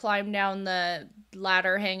 I would climb down the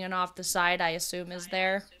ladder hanging off the side, I assume is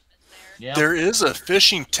there. Yeah. There is a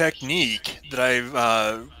fishing technique that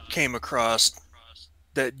I've came across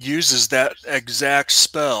that uses that exact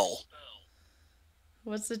spell.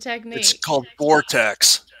 What's the technique? It's called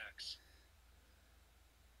Vortex.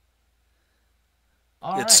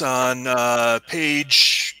 It's on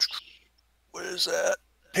page... What is that?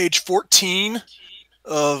 Page 14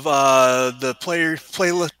 of the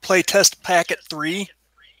Playtest Packet 3.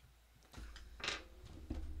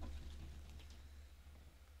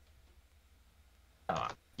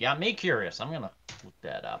 Yeah, me curious. I'm going to look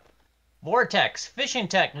that up. Vortex, fishing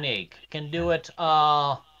technique. Can do it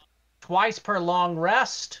twice per long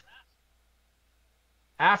rest.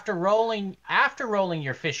 After rolling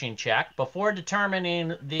your fishing check, before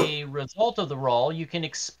determining the result of the roll, you can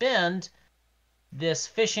expend this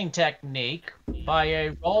fishing technique by a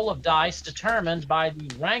roll of dice determined by the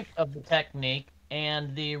rank of the technique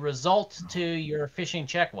and the result to your fishing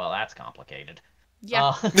check, well, that's complicated.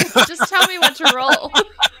 Yeah. Just tell me what to roll.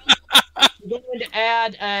 You're going to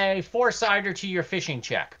add a 4-sider to your fishing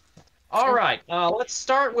check. All right, let's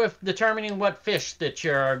start with determining what fish that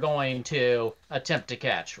you're going to attempt to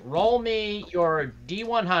catch. Roll me your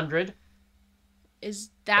D100. Is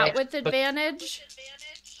that with advantage?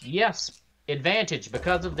 Yes, advantage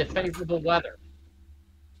because of the favorable weather.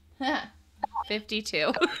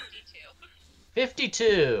 52.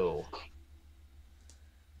 52.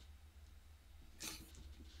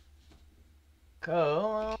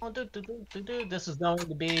 This is going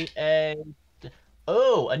to be a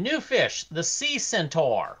new fish, the sea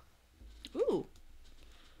centaur. Ooh.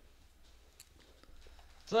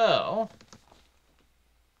 So,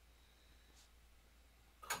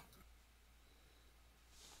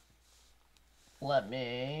 let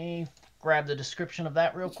me grab the description of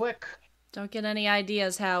that real quick. Don't get any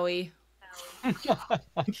ideas, Howie.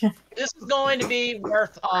 This is going to be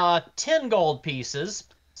worth 10 gold pieces.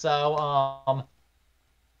 So,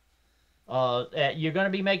 you're going to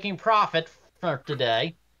be making profit for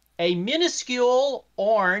today. A minuscule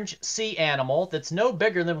orange sea animal that's no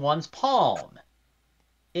bigger than one's palm.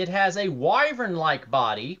 It has a wyvern-like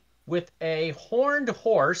body with a horned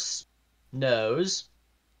horse nose.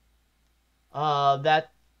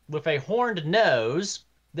 With a horned nose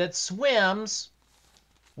that swims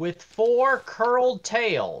with 4 curled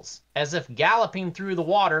tails, as if galloping through the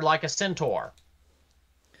water like a centaur.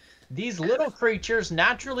 These little creatures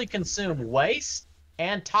naturally consume waste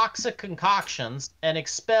and toxic concoctions and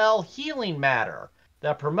expel healing matter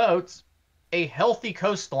that promotes a healthy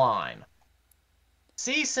coastline.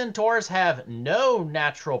 Sea centaurs have no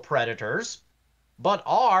natural predators, but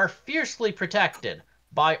are fiercely protected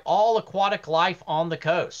by all aquatic life on the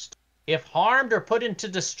coast. If harmed or put into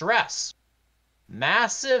distress,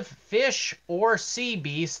 massive fish or sea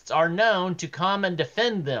beasts are known to come and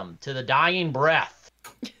defend them to the dying breath.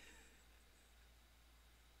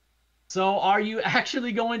 So are you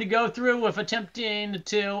actually going to go through with attempting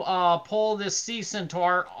to pull this sea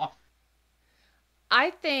centaur off? I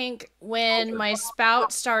think when my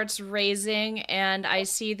spout starts raising and I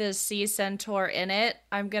see this sea centaur in it,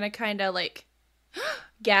 I'm going to kind of like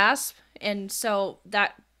gasp. And so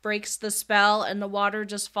that breaks the spell and the water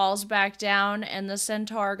just falls back down and the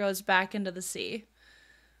centaur goes back into the sea.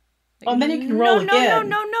 Like, Oh, and then you can roll again.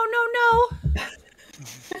 No.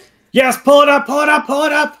 Yes, pull it up, pull it up, pull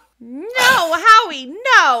it up. No, Howie,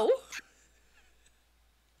 no.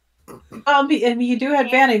 And you do have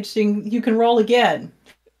advantage, so you can roll again.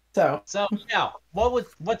 So yeah,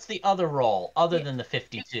 what's the other roll other than the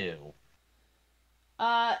 52?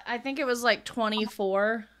 I think it was like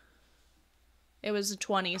 24. It was a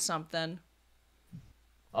 20 something.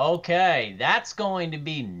 Okay, that's going to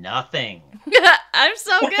be nothing. I'm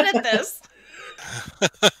so good at this.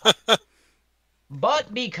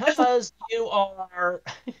 But because you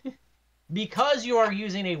are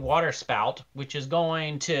using a water spout, which is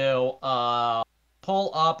going to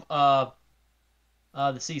pull up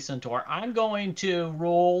the sea centaur, I'm going to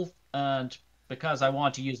roll, and because I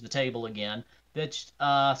want to use the table again, that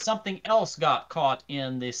something else got caught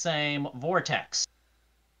in the same vortex.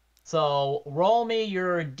 So roll me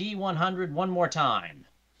your D100 one more time.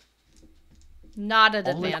 Not at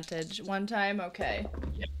advantage. One time, okay.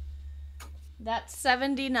 Yep. That's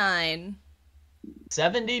 79.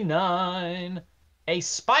 79. A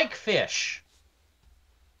spike fish.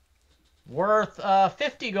 Worth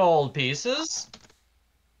 50 gold pieces.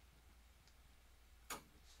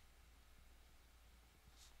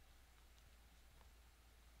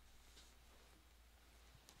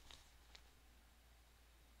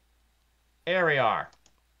 There we are.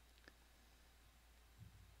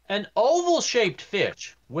 An oval-shaped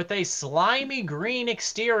fish with a slimy green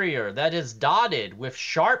exterior that is dotted with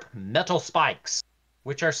sharp metal spikes,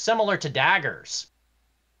 which are similar to daggers.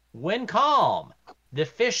 When calm, the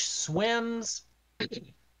fish swims...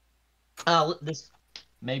 this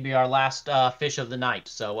may be our last fish of the night,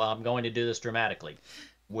 so I'm going to do this dramatically.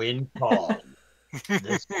 When calm,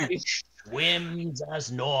 the fish swims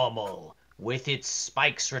as normal, with its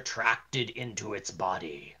spikes retracted into its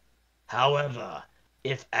body. However,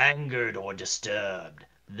 if angered or disturbed,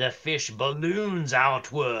 the fish balloons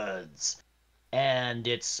outwards, and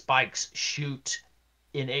its spikes shoot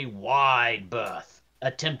in a wide berth,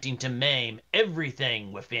 attempting to maim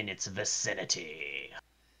everything within its vicinity.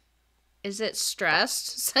 Is it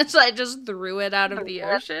stressed since I just threw it out of the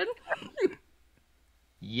ocean?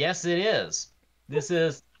 Yes, it is. This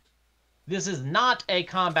is not a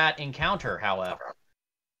combat encounter, however.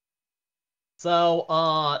 So,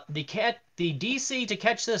 the the DC to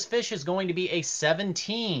catch this fish is going to be a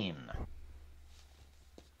 17.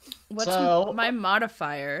 What's So- my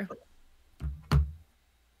modifier?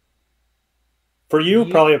 For you,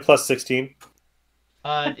 You- probably a plus 16.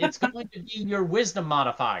 It's going to be your wisdom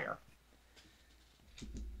modifier.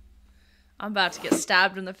 I'm about to get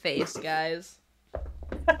stabbed in the face, guys.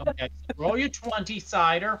 Okay, so roll your 20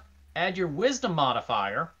 cider, add your wisdom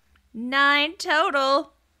modifier, 9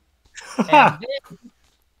 total. and then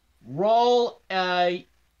roll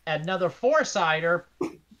another 4 cider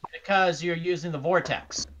because you're using the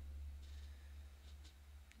vortex.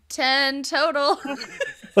 10 total.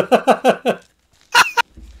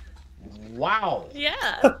 Wow.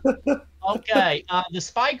 Yeah. Okay, the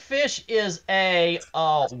spike fish is a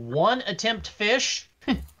 1 attempt fish.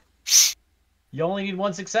 You only need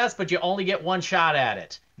 1 success, but you only get 1 shot at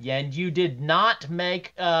it. And you did not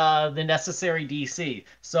make the necessary DC,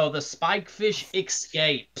 so the spike fish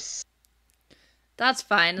escapes. That's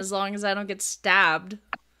fine as long as I don't get stabbed.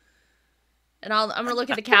 And I'm gonna look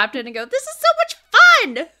at the captain and go, "This is so much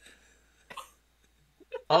fun!"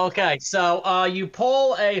 Okay, so you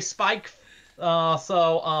pull a spike.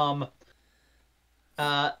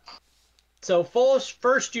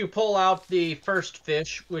 First you pull out the first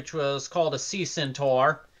fish, which was called a sea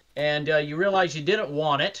centaur, and you realize you didn't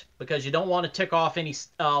want it because you don't want to tick off any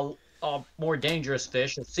more dangerous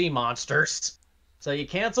fish or sea monsters. So you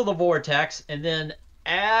cancel the vortex, and then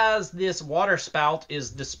as this water spout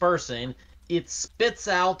is dispersing, it spits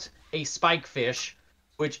out a spike fish,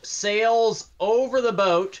 which sails over the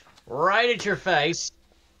boat right at your face,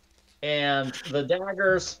 and the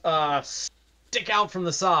daggers stick out from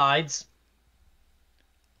the sides.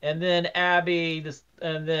 And then Abby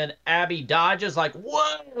dodges like,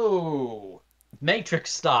 whoa,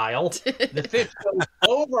 Matrix style. The fish goes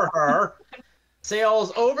over her,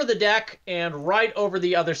 sails over the deck, and right over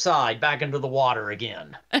the other side, back into the water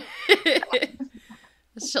again.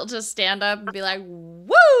 She'll just stand up and be like,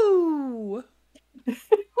 "Woo!"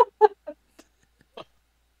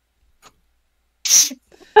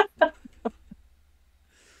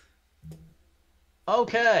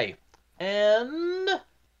 Okay, and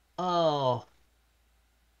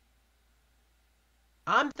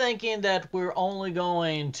I'm thinking that we're only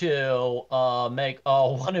going to make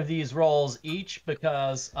one of these rolls each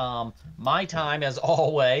because my time, as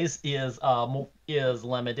always, is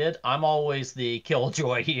limited. I'm always the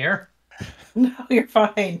killjoy here. No, you're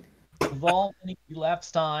fine. Vol, any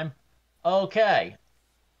elapsed time. Okay.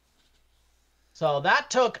 So that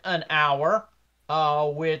took an hour,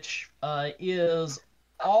 which is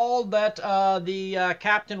all that the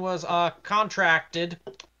captain was contracted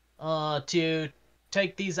to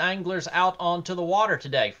take these anglers out onto the water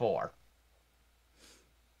today for.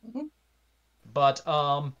 Mhm. But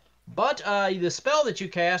the spell that you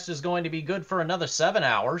cast is going to be good for another 7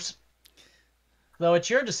 hours. Though it's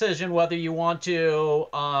your decision whether you want to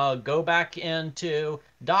go back into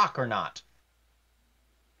dock or not.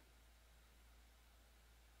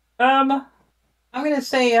 I'm gonna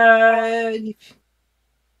say,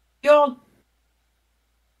 you'll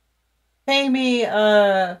pay me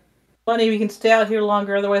money. We can stay out here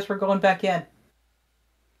longer. Otherwise, we're going back in.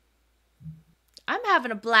 I'm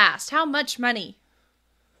having a blast. How much money?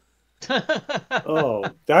 Oh,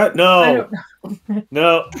 that I no, don't-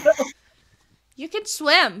 no. You can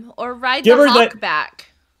swim or ride Give the her hawk that-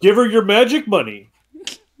 back. Give her your magic money.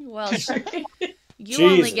 Well, you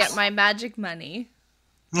only Jesus. get my magic money.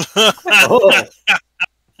 Oh.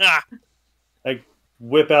 I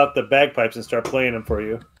whip out the bagpipes and start playing them for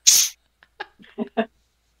you.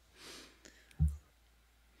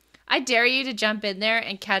 I dare you to jump in there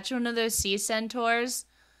and catch one of those sea centaurs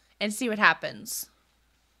and see what happens.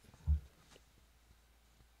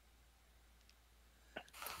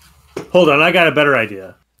 Hold on, I got a better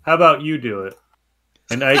idea. How about you do it?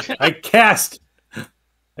 And I cast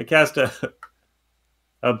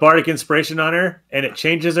a bardic inspiration on her, and it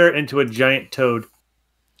changes her into a giant toad.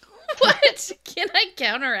 What? Can I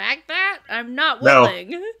counteract that? I'm not No.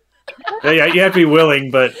 willing. Yeah, you have to be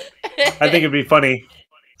willing, but I think it'd be funny.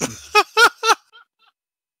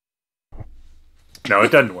 No,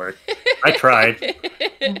 it doesn't work. I tried.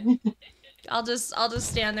 I'll just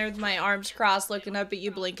stand there with my arms crossed, looking up at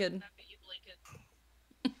you, blinking.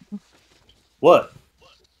 What?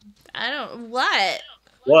 I don't. What?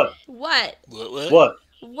 What? What? What? What?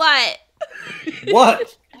 What?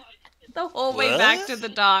 What? The whole way What? back to the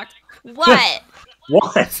dock. What?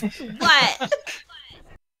 What? What?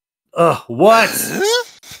 What?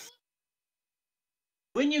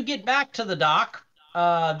 When you get back to the dock,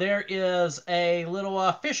 there is a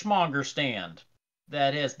little fishmonger stand.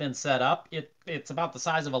 that has been set up. It's about the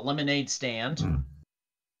size of a lemonade stand.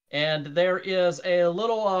 And there is a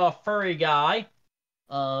little furry guy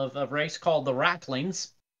of a race called the Racklings.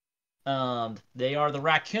 They are the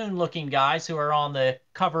raccoon-looking guys who are on the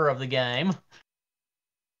cover of the game.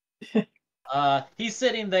 He's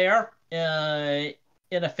sitting there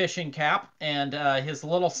in a fishing cap, and his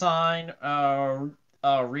little sign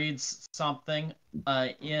reads something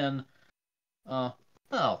in...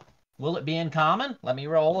 oh, will it be in common? Let me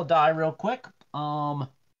roll a die real quick.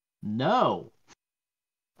 No.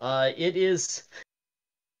 It is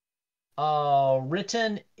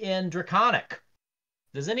written in Draconic.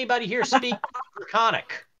 Does anybody here speak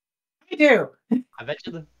Draconic? I do. I bet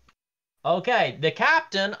you. Okay, the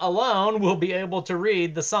captain alone will be able to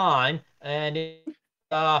read the sign, and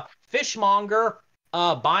fishmonger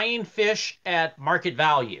buying fish at market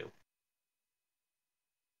value.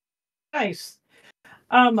 Nice.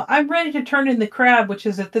 I'm ready to turn in the crab, which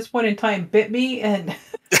is at this point in time bit me, and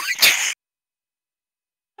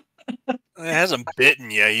It hasn't bitten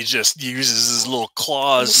you. He just uses his little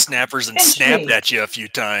claws, snappers, and Pinched snapped me. at you a few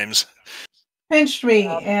times. pinched me,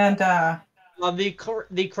 and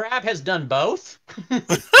The crab has done both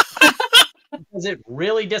because it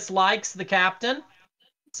really dislikes the captain.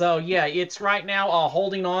 So yeah, it's right now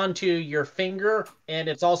holding on to your finger, and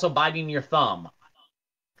it's also biting your thumb.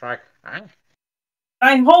 Try.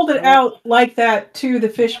 I hold it out like that to the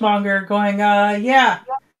fishmonger, going, yeah.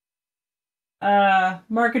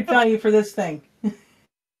 Market value for this thing.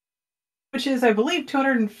 Which is, I believe,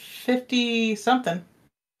 250 something.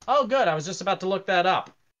 Oh, good. I was just about to look that up.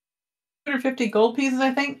 250 gold pieces,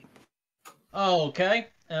 I think. Oh, okay.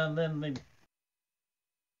 And then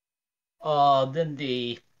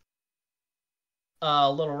the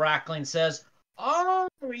little Rackling says, "Oh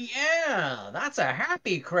yeah, that's a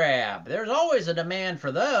happy crab. There's always a demand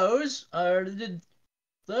for those. Those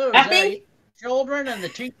Happy? children and the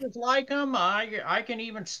teachers like them. I can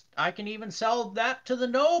even sell that to the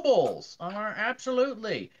nobles.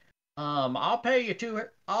 Absolutely. I'll pay you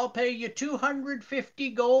 250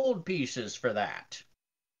 gold pieces for that.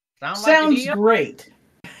 Sounds like a Sounds deal?" great.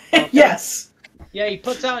 Okay. Yes. Yeah, he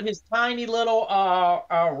puts out his tiny little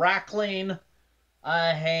Rackling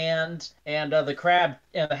hand, and the crab,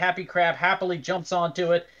 and the happy crab happily jumps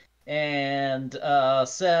onto it and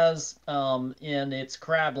says in its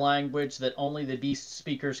crab language that only the beast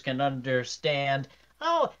speakers can understand,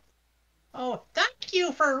 "Oh, thank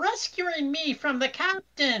you for rescuing me from the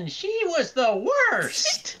captain. She was the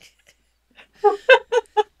worst."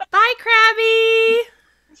 Bye, Krabby.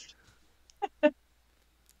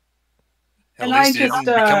 At And least I he just, didn't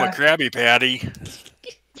become a Krabby Patty.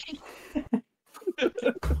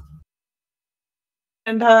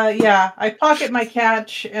 And yeah, I pocket my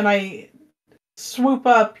catch and I swoop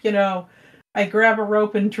up, I grab a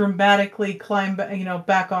rope and dramatically climb,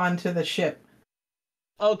 back onto the ship.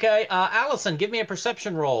 Okay, Allison, give me a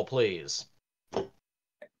perception roll, please.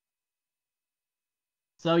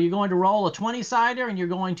 So you're going to roll a 20-sider, and you're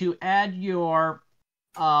going to add your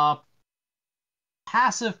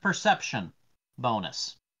passive perception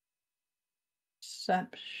bonus.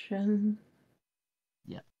 Perception.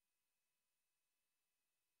 Yep.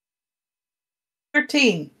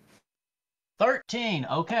 13. 13.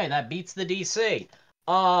 Okay, that beats the DC.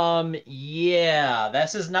 Yeah,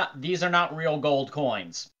 these are not real gold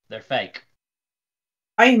coins. They're fake.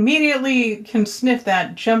 I immediately can sniff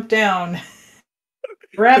that, jump down,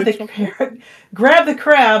 grab the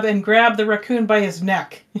crab, and grab the raccoon by his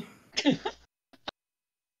neck.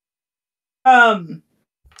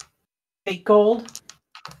 Fake gold?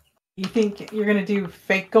 You think you're gonna do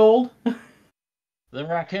fake gold? The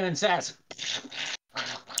raccoon says,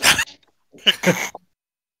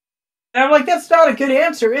 And I'm like, that's not a good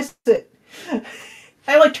answer, is it?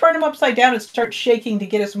 I turn him upside down and start shaking to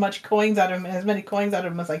get as many coins out of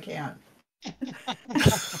him as I can.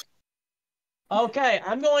 "Okay,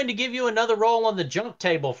 I'm going to give you another roll on the junk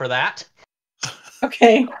table for that."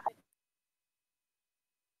 Okay.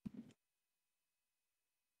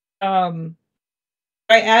 Do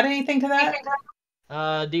I add anything to that?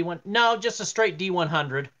 D1. No, just a straight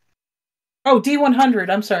D100. Oh, D100.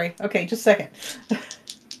 I'm sorry. Okay, just a second.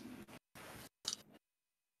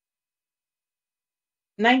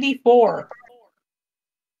 94.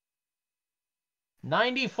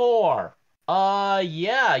 94.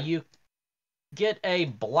 Yeah, you get a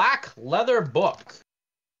black leather book,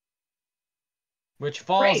 which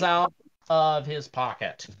falls Great. out of his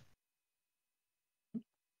pocket.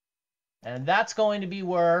 And that's going to be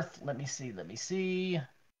worth, let me see.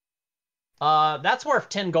 That's worth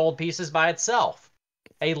 10 gold pieces by itself.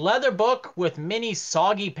 A leather book with many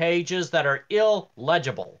soggy pages that are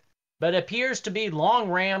illegible, but appears to be long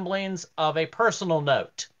ramblings of a personal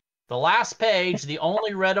note. The last page, the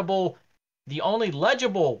only legible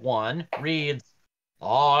one, reads,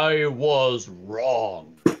 "I was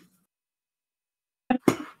wrong."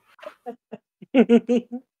 And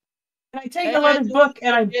I take the leather book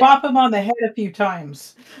and I bop him on the head a few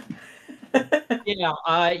times.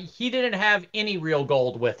 Yeah, he didn't have any real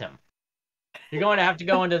gold with him. You're going to have to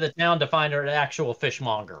go into the town to find an actual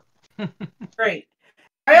fishmonger. Great.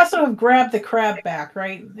 I also have grabbed the crab back,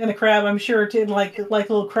 right? And the crab, I'm sure, did like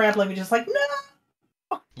little crab language, just like,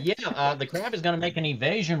 no! Yeah, the crab is going to make an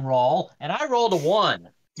evasion roll, and I rolled a 1.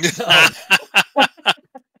 So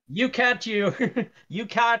you catch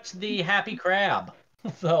the happy crab.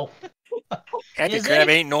 So Happy crab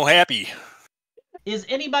ain't no happy. Is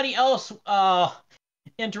anybody else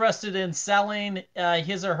interested in selling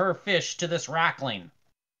his or her fish to this rackling?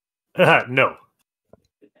 No.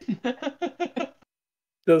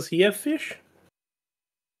 Does he have fish?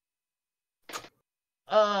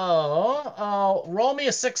 Roll me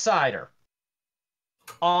a 6-sider.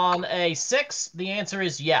 On a 6, the answer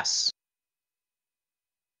is yes.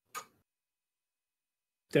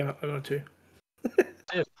 Damn it, I got 2.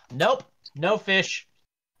 2. Nope, no fish.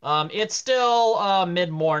 It's still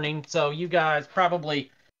mid-morning, so you guys it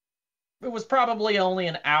was probably only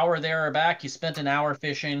an hour there or back. You spent an hour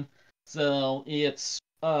fishing, so it's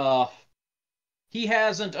he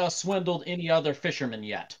hasn't swindled any other fishermen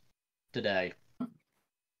yet today.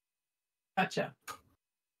 Gotcha.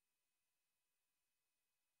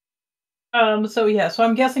 So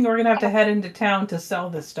I'm guessing we're gonna have to head into town to sell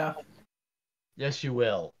this stuff. Yes, you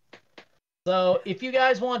will. So if you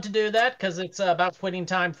guys want to do that, because it's about quitting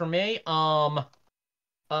time for me,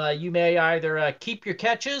 you may either keep your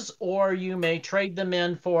catches or you may trade them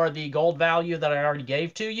in for the gold value that I already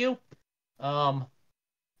gave to you. And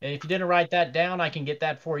if you didn't write that down, I can get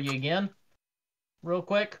that for you again, real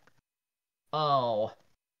quick. Oh,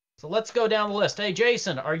 so let's go down the list. Hey,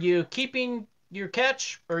 Jason, are you keeping your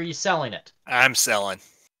catch or are you selling it? I'm selling.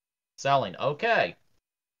 Selling. Okay.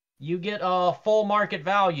 You get a full market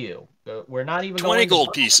value. We're not even 20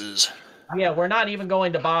 gold pieces. Yeah, we're not even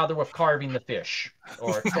going to bother with carving the fish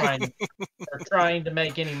or trying to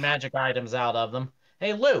make any magic items out of them.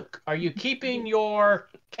 Hey, Luke, are you keeping your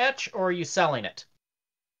catch or are you selling it?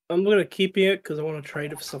 I'm gonna keep it because I want to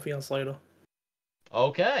trade it for something else later.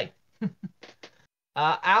 Okay.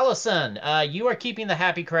 Allison, you are keeping the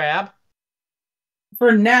happy crab.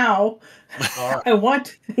 For now, Right. I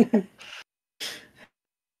want.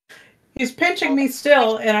 He's pinching me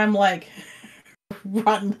still, and I'm like,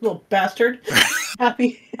 rotten little bastard.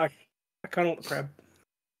 Happy. I kind of want the crab.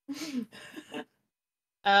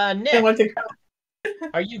 Nick,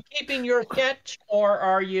 are you keeping your catch or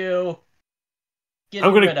are you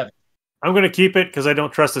getting rid of it? I'm going to keep it because I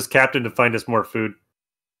don't trust this captain to find us more food.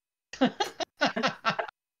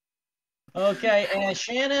 Okay, and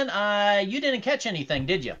Shannon, you didn't catch anything,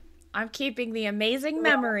 did you? I'm keeping the amazing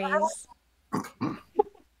memories.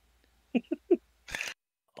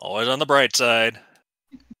 Always on the bright side.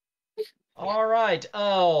 All right.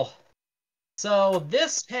 Oh, so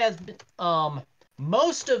this has been,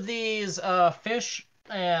 most of these fish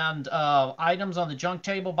and items on the junk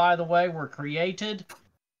table, by the way, were created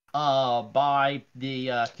by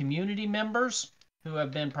the community members who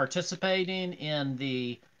have been participating in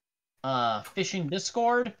the fishing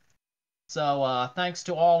Discord. So thanks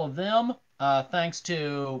to all of them. Thanks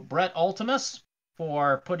to Brett Ultimus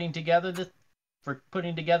for putting together this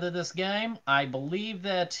game. I believe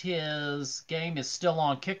that his game is still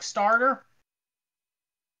on Kickstarter.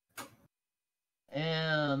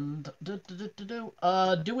 And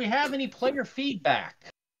do we have any player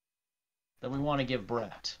feedback that we want to give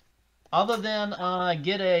Brett? Other than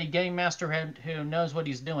get a game master who knows what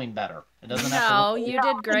he's doing better. It doesn't have to. You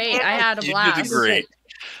did great. I had a blast. You did great.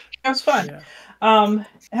 That was fun. Yeah.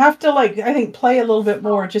 Have to I think play a little bit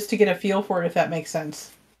more just to get a feel for it, if that makes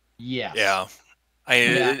sense. Yes. Yeah.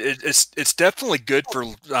 It's definitely good for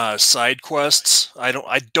side quests.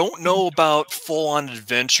 I don't know about full on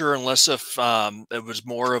adventure unless if it was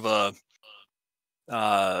more of a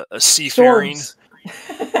seafaring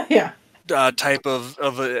Yeah. type of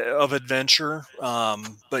adventure.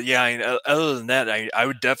 But yeah, other than that, I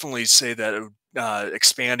would definitely say that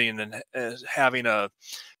expanding and having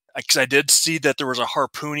because I did see that there was a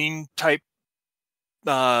harpooning type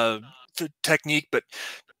technique, but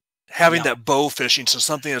having that bow fishing, so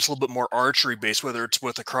something that's a little bit more archery based, whether it's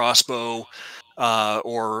with a crossbow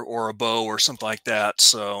or a bow or something like that.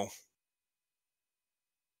 So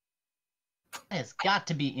It's got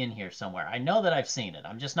to be in here somewhere. I know that I've seen it.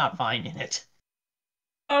 I'm just not finding it.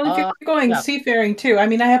 Oh, if you're going yeah. seafaring too, I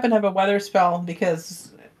mean, I happen to have a weather spell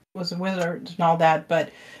because I was a wizard and all that,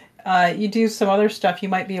 but you do some other stuff, you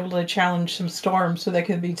might be able to challenge some storms, so there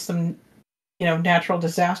could be some, natural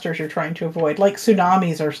disasters you're trying to avoid, like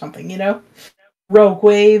tsunamis or something, rogue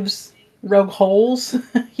waves, rogue holes.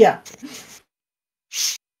 Yeah.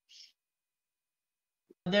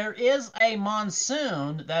 There is a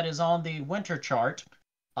monsoon that is on the winter chart.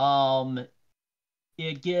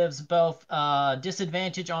 It gives both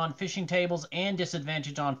disadvantage on fishing tables and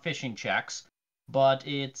disadvantage on fishing checks, but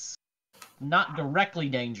it's not directly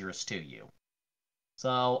dangerous to you.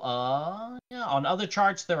 So, yeah, on other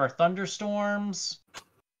charts there are thunderstorms,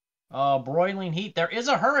 broiling heat. There is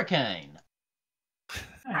a hurricane.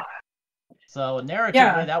 So,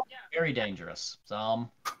 narratively, that would be very dangerous. So,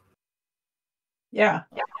 yeah.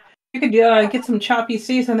 You could get some choppy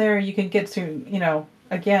seas in there. You could get to,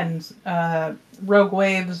 again, rogue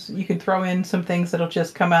waves. You could throw in some things that'll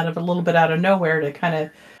just come out of a little bit out of nowhere to kind of.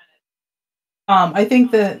 I think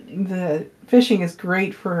that the fishing is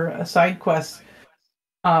great for a side quest.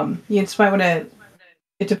 You just might want to.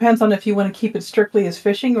 It depends on if you want to keep it strictly as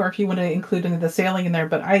fishing or if you want to include the sailing in there.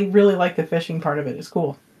 But I really like the fishing part of it. It's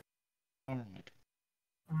cool. all right.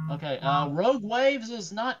 Okay, Rogue Waves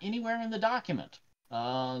is not anywhere in the document.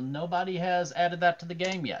 Nobody has added that to the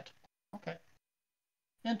game yet. Okay.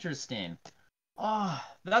 Interesting.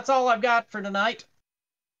 That's all I've got for tonight.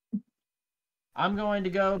 I'm going to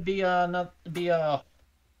go be a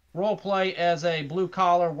role play as a blue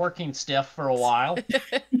collar working stiff for a while.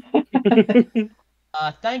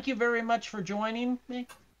 Thank you very much for joining me.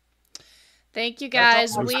 Thank you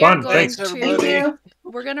guys. It was We fun. are going Thanks, everybody.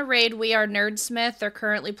 we're gonna raid We Are Nerdsmith. They're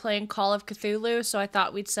currently playing Call of Cthulhu, so I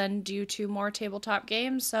thought we'd send you 2 more tabletop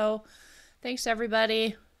games. So thanks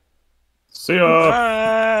everybody. See ya.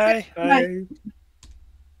 Bye. Bye.